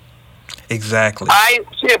 Exactly. All right,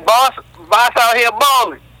 shit, Boss out here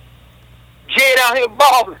balling. Jed out here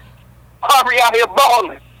balling. Aubrey out here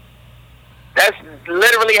balling. That's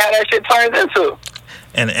literally how that shit turns into.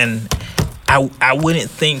 And I wouldn't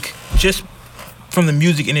think, just from the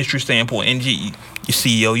music industry standpoint, and your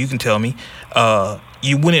CEO, you can tell me,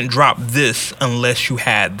 you wouldn't drop this unless you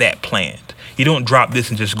had that planned. You don't drop this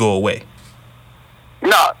and just go away.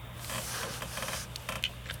 No.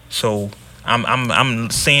 So I'm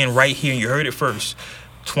saying right here, you heard it first.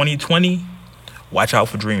 2020, watch out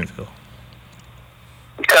for Dreamville.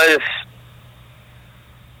 Because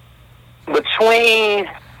between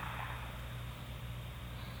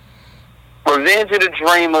Revenge of the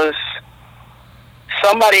Dreamers,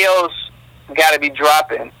 somebody else got to be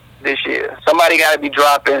dropping this year. Somebody got to be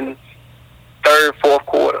dropping third, fourth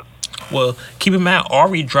quarter. Well, keep in mind,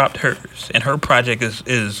 Ari dropped hers, and her project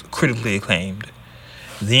is critically acclaimed.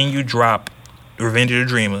 Then you drop Revenge of the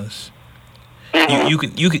Dreamers. Mm-hmm.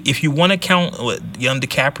 You could if you want to count Young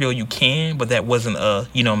DiCaprio, you can, but that wasn't a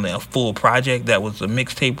full project. That was a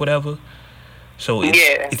mixtape, whatever. So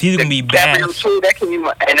it's either gonna be Bass. That can be,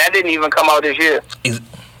 and that didn't even come out this year.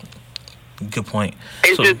 Good point.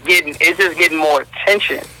 It's just getting more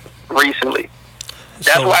attention recently.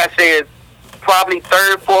 That's why I said probably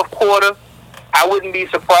third, fourth quarter. I wouldn't be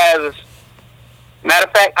surprised. Matter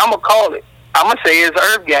of fact, I'm gonna call it. I'm gonna say it's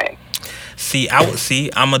Earth Gang.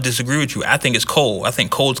 I'm gonna disagree with you. I think it's Cole. I think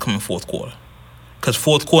Cole's coming fourth quarter, because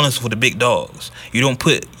fourth quarter is for the big dogs. You don't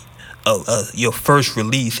put your first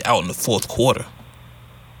release out in the fourth quarter.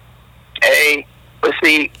 Hey,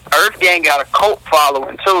 See, Earth Gang got a cult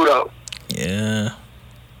following too, though. Yeah.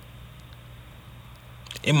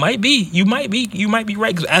 It might be. You might be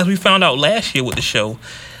right. Because as we found out last year with the show,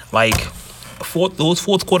 like those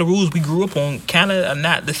fourth quarter rules we grew up on kind of are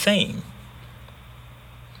not the same.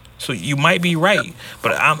 So you might be right,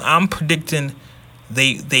 but I'm predicting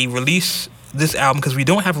they release this album because we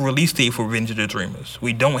don't have a release date for Revenge of the Dreamers.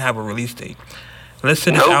 We don't have a release date. Let's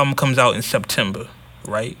say this album comes out in September,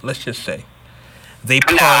 right? Let's just say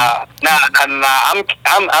Nah.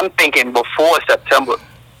 I'm thinking before September.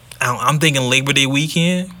 I'm thinking Labor Day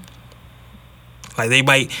weekend. Like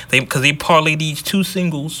because they parlay these two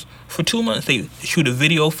singles for 2 months. They shoot a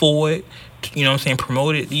video for it. You know what I'm saying?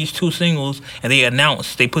 Promoted these two singles, and they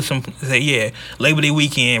announced. They put Labor Day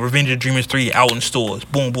weekend, Revenge of the Dreamers 3 out in stores.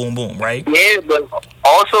 Boom, boom, boom. Right? Yeah, but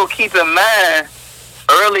also keep in mind,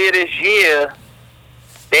 earlier this year,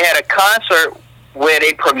 they had a concert where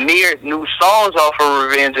they premiered new songs off of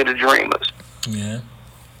Revenge of the Dreamers. Yeah.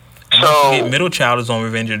 So Middle Child is on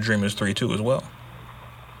Revenge of the Dreamers 3 too as well.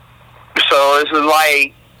 So it's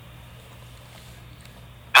like,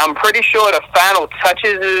 I'm pretty sure the final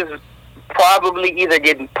touches is probably either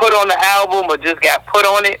getting put on the album or just got put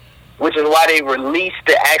on it, which is why they released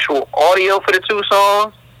the actual audio for the two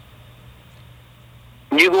songs.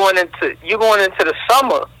 You going into the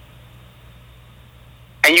summer,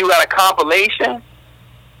 and you got a compilation.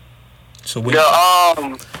 So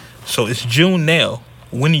so it's June now.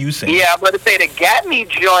 When are you saying? Yeah, I'm about to say the Got Me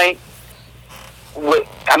joint.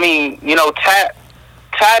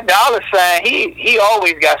 Ty Dolla $ign, he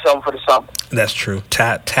always got something for the summer. That's true.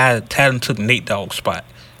 Ty took Nate Dogg's spot.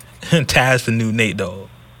 Ty's the new Nate Dogg.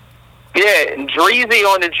 Yeah, and Dreezy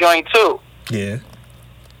on the joint too. Yeah.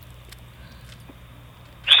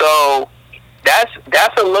 So that's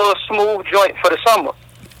a little smooth joint for the summer.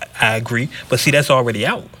 I agree, but see, that's already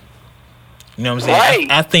out. You know what I'm saying?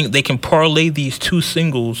 Right. I think they can parlay these two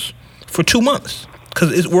singles for 2 months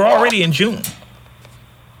because we're already in June.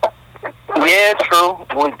 Yeah, true.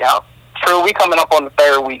 True, we coming up on the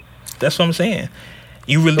third week. That's what I'm saying.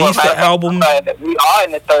 You release the album. We are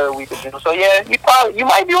in the third week of June, so yeah, you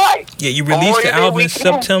might be right. Yeah, you release the album in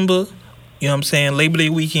September. You know what I'm saying? Labor Day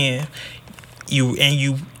weekend.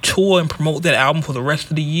 You tour and promote that album for the rest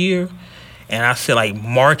of the year, and I said like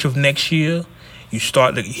March of next year, you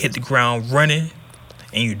start to hit the ground running,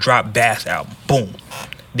 and you drop Bass album. Boom.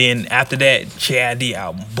 Then after that, JID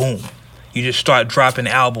album. Boom. You just start dropping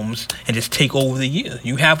albums and just take over the year.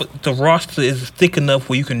 You have the roster is thick enough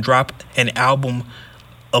where you can drop an album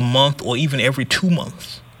a month or even every 2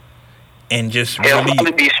 months, and just it'll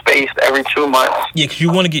probably be spaced every 2 months. Yeah, because you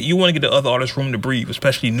want to get the other artists room to breathe,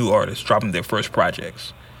 especially new artists dropping their first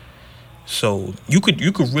projects. So you could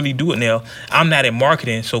really do it now. I'm not in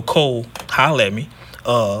marketing, so Cole, holla at me.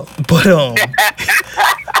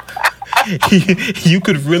 You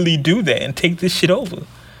could really do that and take this shit over.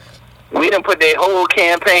 We done put that whole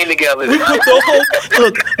campaign together. We put the whole,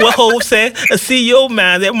 look, what Hov said, a CEO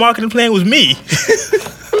man, that marketing plan was me.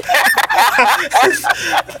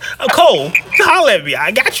 Cole, holla at me.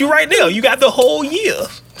 I got you right now. You got the whole year.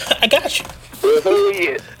 I got you. The whole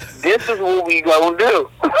year. This is what we gonna do.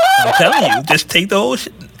 I'm telling you, just take the whole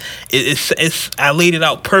shit. It's I laid it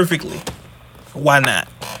out perfectly. Why not?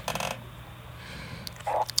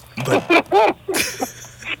 But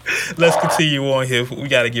let's continue on here. We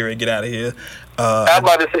gotta get out of here. I'm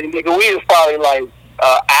about to say, nigga, we was probably like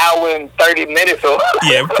an hour and 30 minutes or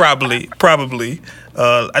yeah, probably.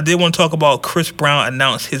 I did want to talk about Chris Brown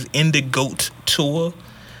announced his Indigo tour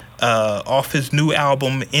off his new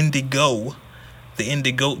album Indigo. The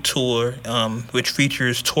Indigo tour, which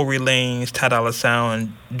features Tory Lanez, Ty Dolla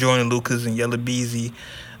 $ign, Joyner Lucas, and Yella Beezy.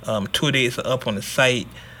 Tour dates are up on the site.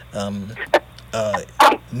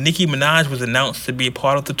 Nicki Minaj was announced to be a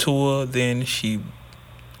part of the tour. Then she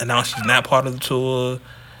announced she's not part of the tour.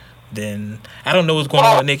 Then I don't know what's going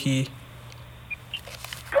on with Nicki.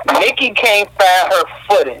 Nicki can't find her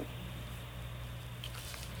footing.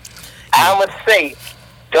 I'ma say it.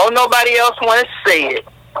 Don't nobody else want to say it.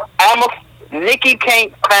 Nicki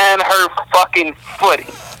can't find her fucking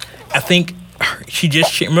footing. I think she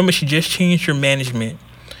just changed her management.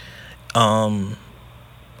 I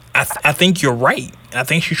think you're right. I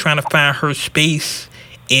think she's trying to find her space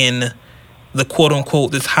in the quote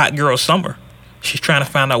unquote this hot girl summer. She's trying to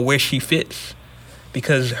find out where she fits,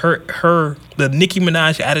 because the Nicki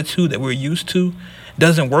Minaj attitude that we're used to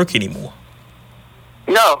doesn't work anymore.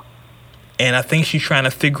 No. And I think she's trying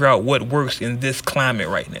to figure out what works in this climate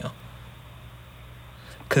right now.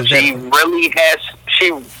 Cause she really has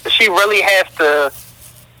to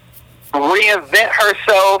reinvent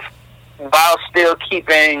herself while still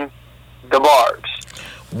keeping the barbs.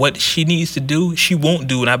 what she needs to do, she won't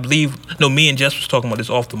do. And I believe, no, me and Jess was talking about this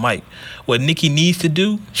off the mic. What Nicki needs to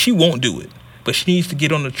do, she won't do it. But she needs to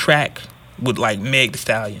get on the track with like Meg Thee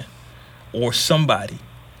Stallion or somebody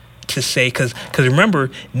to say, because remember,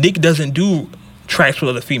 Nick doesn't do tracks with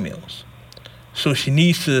other females. So she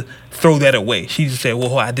needs to throw that away. She just said,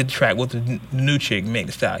 well, I did the track with the new chick, Meg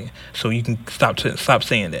Thee Stallion. So you can stop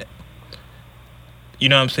saying that. You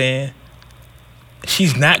know what I'm saying?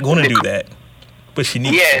 She's not going to do that. But she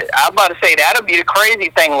needs to. I'm about to say, that'll be the crazy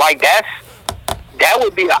thing. Like, that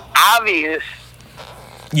would be an obvious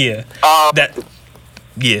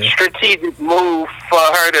strategic move for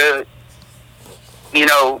her to,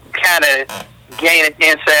 kind of gain an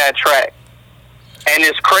inside track. And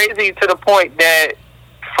it's crazy to the point that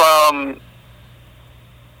from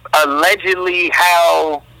allegedly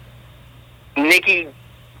how Nicki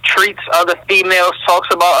treats other females, talks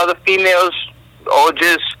about other females, or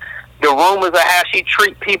just the rumors of how she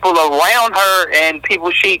treats people around her and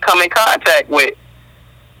people she come in contact with.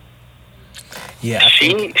 Yeah,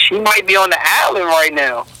 she might be on the island right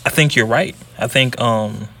now. I think you're right. I think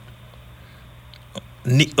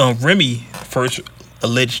Remy first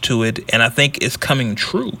alleged to it, and I think it's coming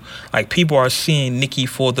true. Like, people are seeing Nicki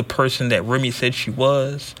for the person that Remy said she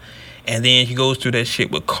was, and then she goes through that shit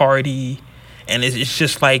with Cardi, and it's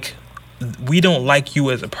just like, we don't like you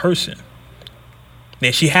as a person.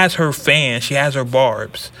 Then she has her fans, she has her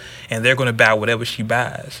barbs, and they're gonna buy whatever she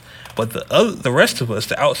buys. But the rest of us,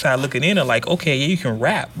 the outside looking in, are like, okay, yeah, you can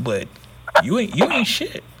rap, but you ain't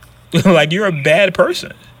shit. Like, you're a bad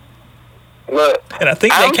person. Look, and I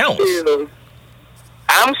think that counts.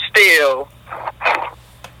 I'm still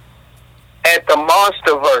at the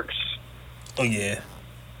Monsterverse. Oh yeah.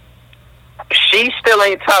 She still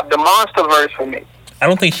ain't topped the Monsterverse for me. I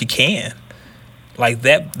don't think she can. Like,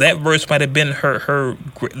 that verse might have been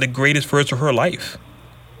the greatest verse of her life.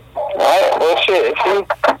 All right, well, shit.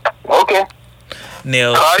 Okay.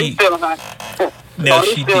 Now, Cardi still not. Now,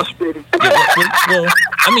 she still spitting. Well,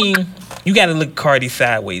 I mean, you got to look Cardi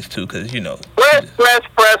sideways, too, because, Press.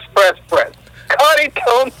 Cardi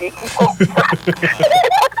told me.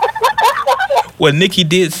 Well, Nicki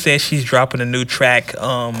did say she's dropping a new track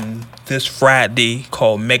this Friday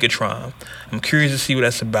called Megatron. I'm curious to see what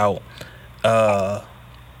that's about. Now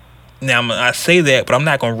I say that, but I'm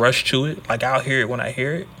not gonna rush to it. Like, I'll hear it when I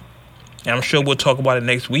hear it, and I'm sure we'll talk about it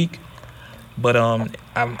next week. But I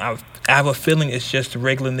have a feeling it's just the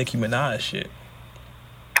regular Nicki Minaj shit.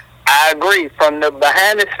 I agree. From the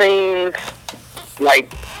behind the scenes, like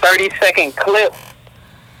 30-second clip,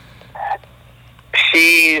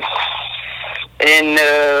 she's in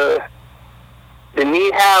the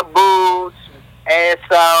knee-high boots, ass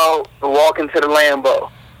out, walking to the Lambo.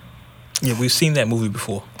 Yeah, we've seen that movie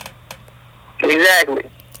before. Exactly.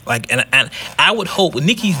 Like, and I would hope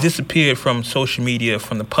Nicki's disappeared from social media,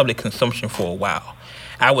 from the public consumption for a while.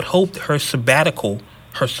 I would hope that her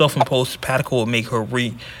self-imposed sabbatical will make her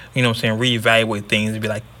reevaluate things and be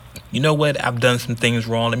like, you know what, I've done some things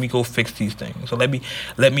wrong. Let me go fix these things. So let me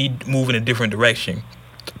move in a different direction,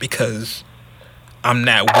 because I'm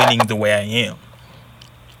not winning the way I am.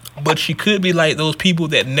 But she could be like those people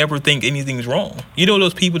that never think anything's wrong. You know,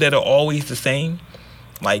 those people that are always the same?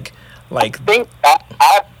 I'm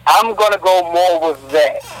gonna go more with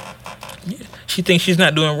that. Yeah, she thinks she's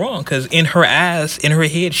not doing wrong, because in her eyes, in her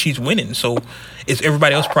head, she's winning. So it's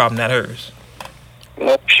everybody else's problem, not hers.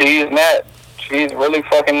 No, she's not. She's really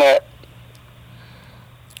fucking not.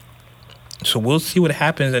 So we'll see what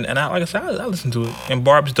happens, and like I said, I listen to it. And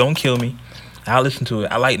Barb's Don't Kill Me, I'll listen to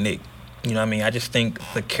it. I like Nick. You know what I mean? I just think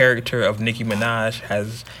the character of Nicki Minaj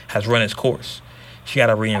has run its course. She got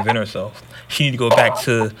to reinvent herself. She need to go back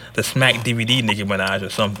to the Smack DVD Nicki Minaj or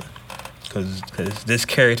something, because this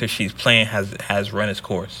character she's playing has run its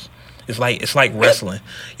course. It's like wrestling.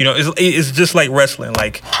 It's just like wrestling.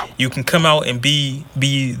 Like, you can come out and be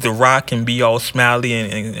The Rock and be all smiley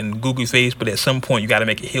and goofy face, but at some point you got to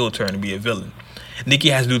make a heel turn and be a villain. Nicki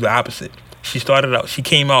has to do the opposite. She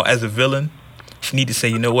came out as a villain. She need to say,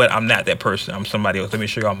 you know what, I'm not that person. I'm somebody else. Let me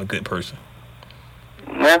show you I'm a good person.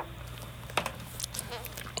 Yeah.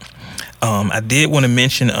 I did want to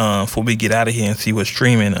mention, before we get out of here and see what's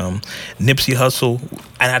streaming, Nipsey Hussle,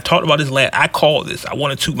 and I talked about this I called this. I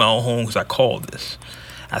want to toot my own horn because I called this.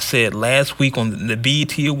 I said last week on the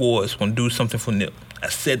BET Awards, going to do something for Nip. I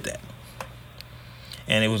said that.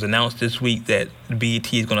 And it was announced this week that the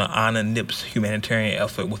BET is going to honor Nip's humanitarian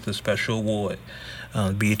effort with a special award.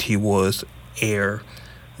 BET Awards air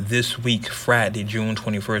this week, Friday, June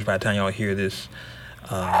 21st, by the time y'all hear this.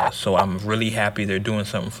 So I'm really happy they're doing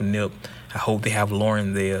something for Nip. I hope they have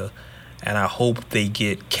Lauren there, and I hope they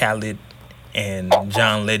get Khaled and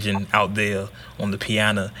John Legend out there on the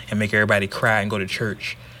piano and make everybody cry and go to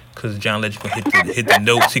church. Cause John Legend gonna hit the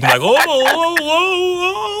notes. He can be like,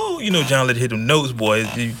 oh. You know, John Legend hit them notes,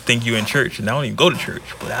 boys. You think you're in church, and I don't even go to church,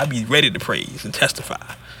 but I'll be ready to praise and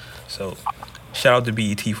testify. So, shout out to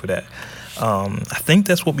BET for that. I think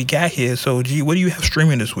that's what we got here. So, G, what do you have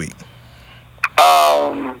streaming this week?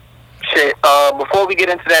 Before we get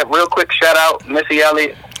into that, real quick shout out Missy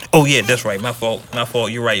Elliott. Oh yeah, that's right. My fault.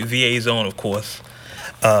 You're right. VA Zone, of course.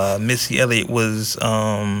 Missy Elliott was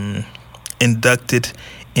inducted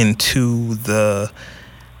into the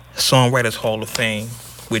Songwriters Hall of Fame,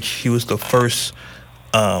 which she was the first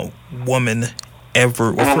woman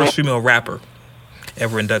ever, or first female rapper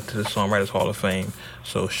ever inducted to the Songwriters Hall of Fame.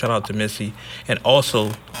 So shout out to Missy. And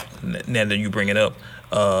also, now that you bring it up,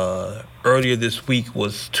 earlier this week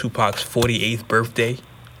was Tupac's 48th birthday.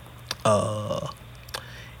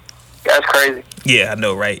 That's crazy. Yeah, I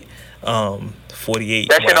know, right? 48.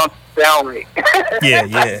 That shit don't sound right.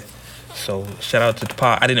 Yeah. So shout out to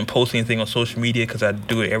Tupac. I didn't post anything on social media because I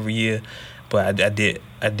do it every year, but I did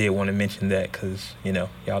want to mention that because, you know,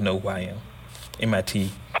 y'all know who I am.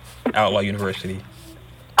 MIT, Outlaw University,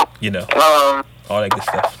 you know, all that good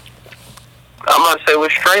stuff. I'm gonna say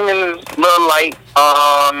with streaming is a little light.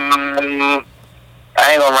 I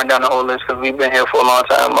ain't gonna run down the whole list because we've been here for a long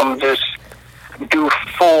time. I'm gonna just do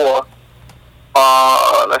 4.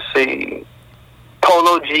 Let's see.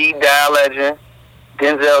 Polo G, Dial Legend,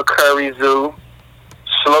 Denzel Curry, Zoo,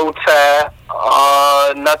 Slow Tie,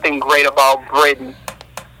 Nothing Great About Britain,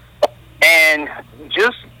 and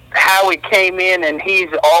just how it came in, and he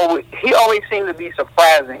always seemed to be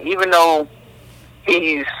surprising, even though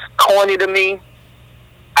he's corny to me.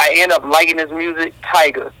 I end up liking his music.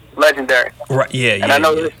 Tyga, legendary. Right? Yeah. And I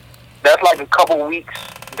know that's like a couple weeks.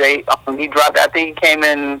 He dropped. I think he came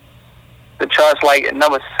in the charts like at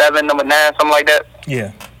number 7, number 9, something like that.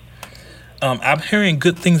 Yeah. I'm hearing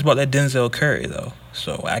good things about that Denzel Curry though,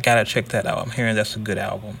 so I gotta check that out. I'm hearing that's a good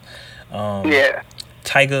album. Yeah.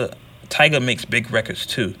 Tyga makes big records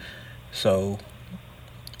too, so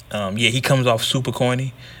he comes off super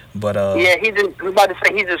corny, but I was about to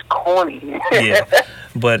say he's just corny. Yeah,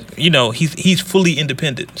 but you know he's fully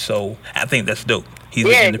independent, so I think that's dope.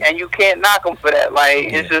 And you can't knock him for that.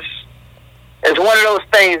 Like it's one of those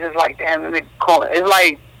things. It's like damn, it's corny. It's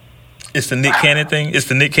like. It's the Nick Cannon thing? It's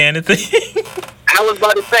the Nick Cannon thing? I was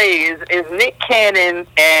about to say, is Nick Cannon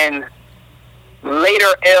and later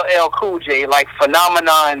LL Cool J, like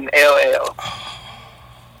Phenomenon LL.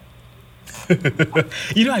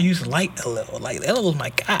 You know, I used to like LL. Like, LL was my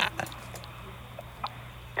guy.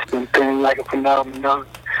 Something like a phenomenon.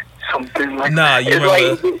 Something like... Nah, you remember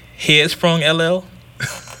like, Headsprung LL?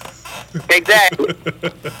 Exactly.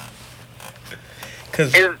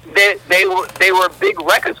 Cause they were big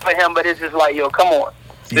records for him, but it's just like, yo, come on.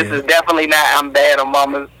 This is definitely not I'm bad or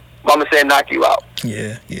Mama said knock you out.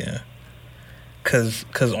 Yeah. Cause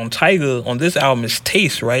on Tyga, on this album is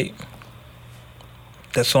Taste, right?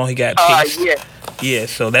 That song he got, Taste. Yeah,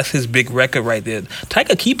 so that's his big record right there.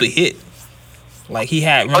 Tyga keep a hit. Like he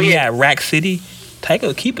had Rack City.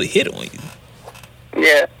 Tyga keep a hit on you.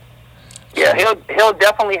 Yeah. Yeah, he'll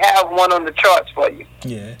definitely have one on the charts for you.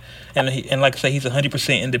 Yeah. And like I say, he's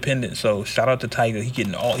 100% independent. So shout out to Tyga. He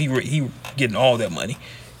getting all that money.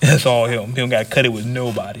 That's all him. He don't got to cut it with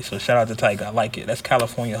nobody. So shout out to Tyga. I like it. That's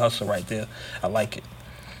California hustle right there. I like it.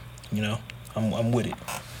 You know, I'm with it.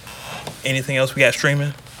 Anything else we got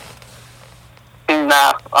streaming?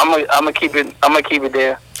 Nah, I'm gonna keep it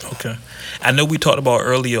there. Okay. I know we talked about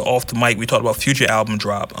earlier off the mic. We talked about future album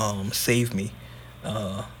drop. Save Me.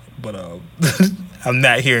 But I'm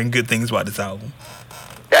not hearing good things about this album.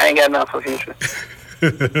 I ain't got nothing for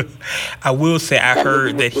Future. I will say I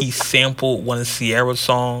heard that he sampled one of Ciara's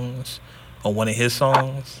songs on one of his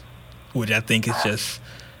songs, which I think is just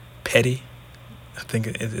petty. I think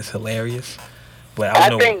it's hilarious. But I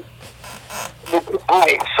don't know.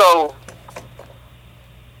 Alright, so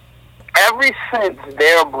ever since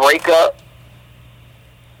their breakup,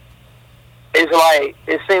 it's like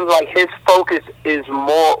it seems like his focus is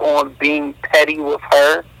more on being petty with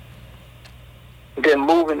her than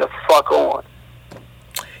moving the fuck on.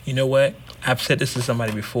 You know what? I've said this to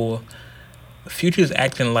somebody before. Future's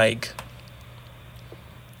acting like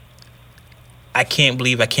I can't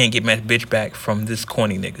believe I can't get my bitch back from this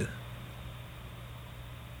corny nigga.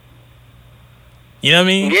 You know what I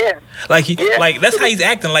mean? Yeah. Like that's how he's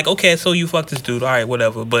acting. Like, okay, so you fuck this dude, all right,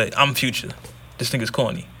 whatever. But I'm Future. This nigga's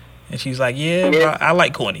corny, and she's like, yeah. Bro, I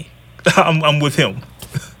like corny. I'm with him,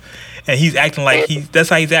 and he's acting like that's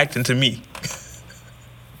how he's acting to me.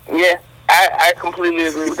 Yeah, I completely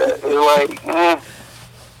agree with that. It's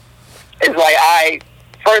like, It's like,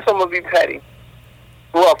 first I'm gonna be petty.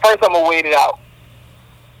 Well, first I'm gonna wait it out.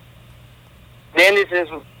 Then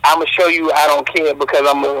I'm gonna show you I don't care because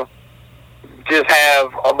I'm gonna just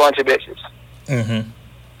have a bunch of bitches. Mm-hmm.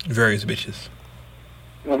 Various bitches.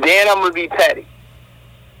 Then I'm gonna be petty.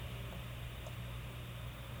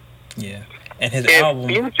 Yeah. And his album.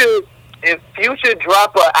 If Future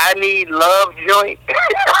drop a I Need Love joint.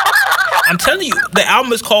 I'm telling you, the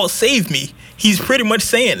album is called Save Me. He's pretty much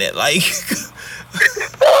saying that. Like,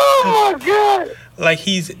 oh my God. Like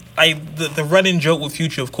he's like the running joke with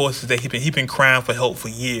Future, of course, is that he been crying for help for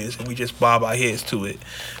years, and we just bob our heads to it.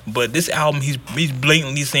 But this album, he's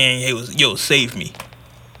blatantly saying, "Hey, yo, save me."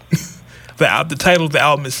 The title of the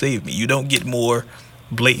album is "Save Me." You don't get more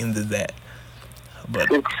blatant than that. But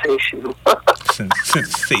sensational.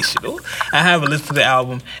 Sensational. I haven't listened to the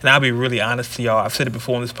album, and I'll be really honest to y'all. I've said it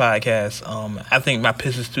before on this podcast. I think my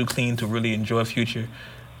piss is too clean to really enjoy Future.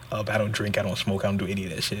 I don't drink, I don't smoke, I don't do any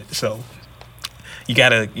of that shit. So you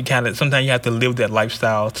gotta sometimes you have to live that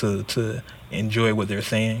lifestyle to enjoy what they're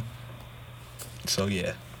saying. So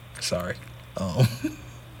yeah, sorry.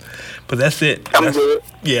 But that's it. I'm good.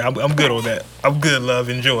 Yeah, I'm good on that. I'm good, love,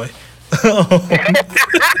 enjoy.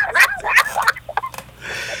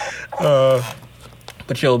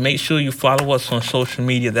 But yo, make sure you follow us on social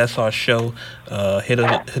media. That's our show. Hit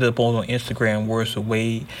up on Instagram, Words of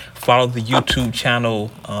Wade. Follow the YouTube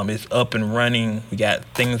channel. It's up and running. We got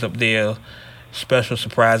things up there, special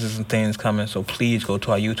surprises and things coming. So please go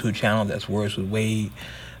to our YouTube channel. That's Words with Wade.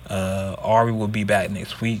 Ari will be back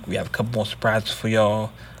next week. We have a couple more surprises for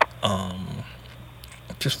y'all.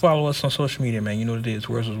 Just follow us on social media, man. You know what it is.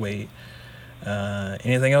 Words with Wade.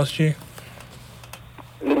 Anything else, G?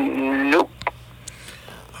 Nope.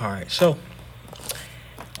 All right, so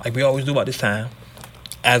like we always do about this time,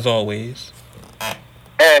 as always,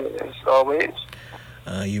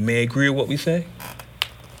 you may agree with what we say.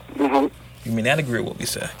 Mm-hmm. You may not agree with what we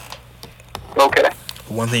say. Okay.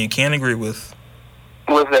 But one thing you can agree with.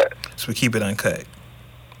 What's that? So we keep it uncut.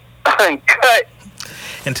 Uncut.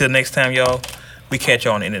 Until next time, y'all. We catch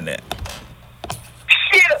y'all on the internet.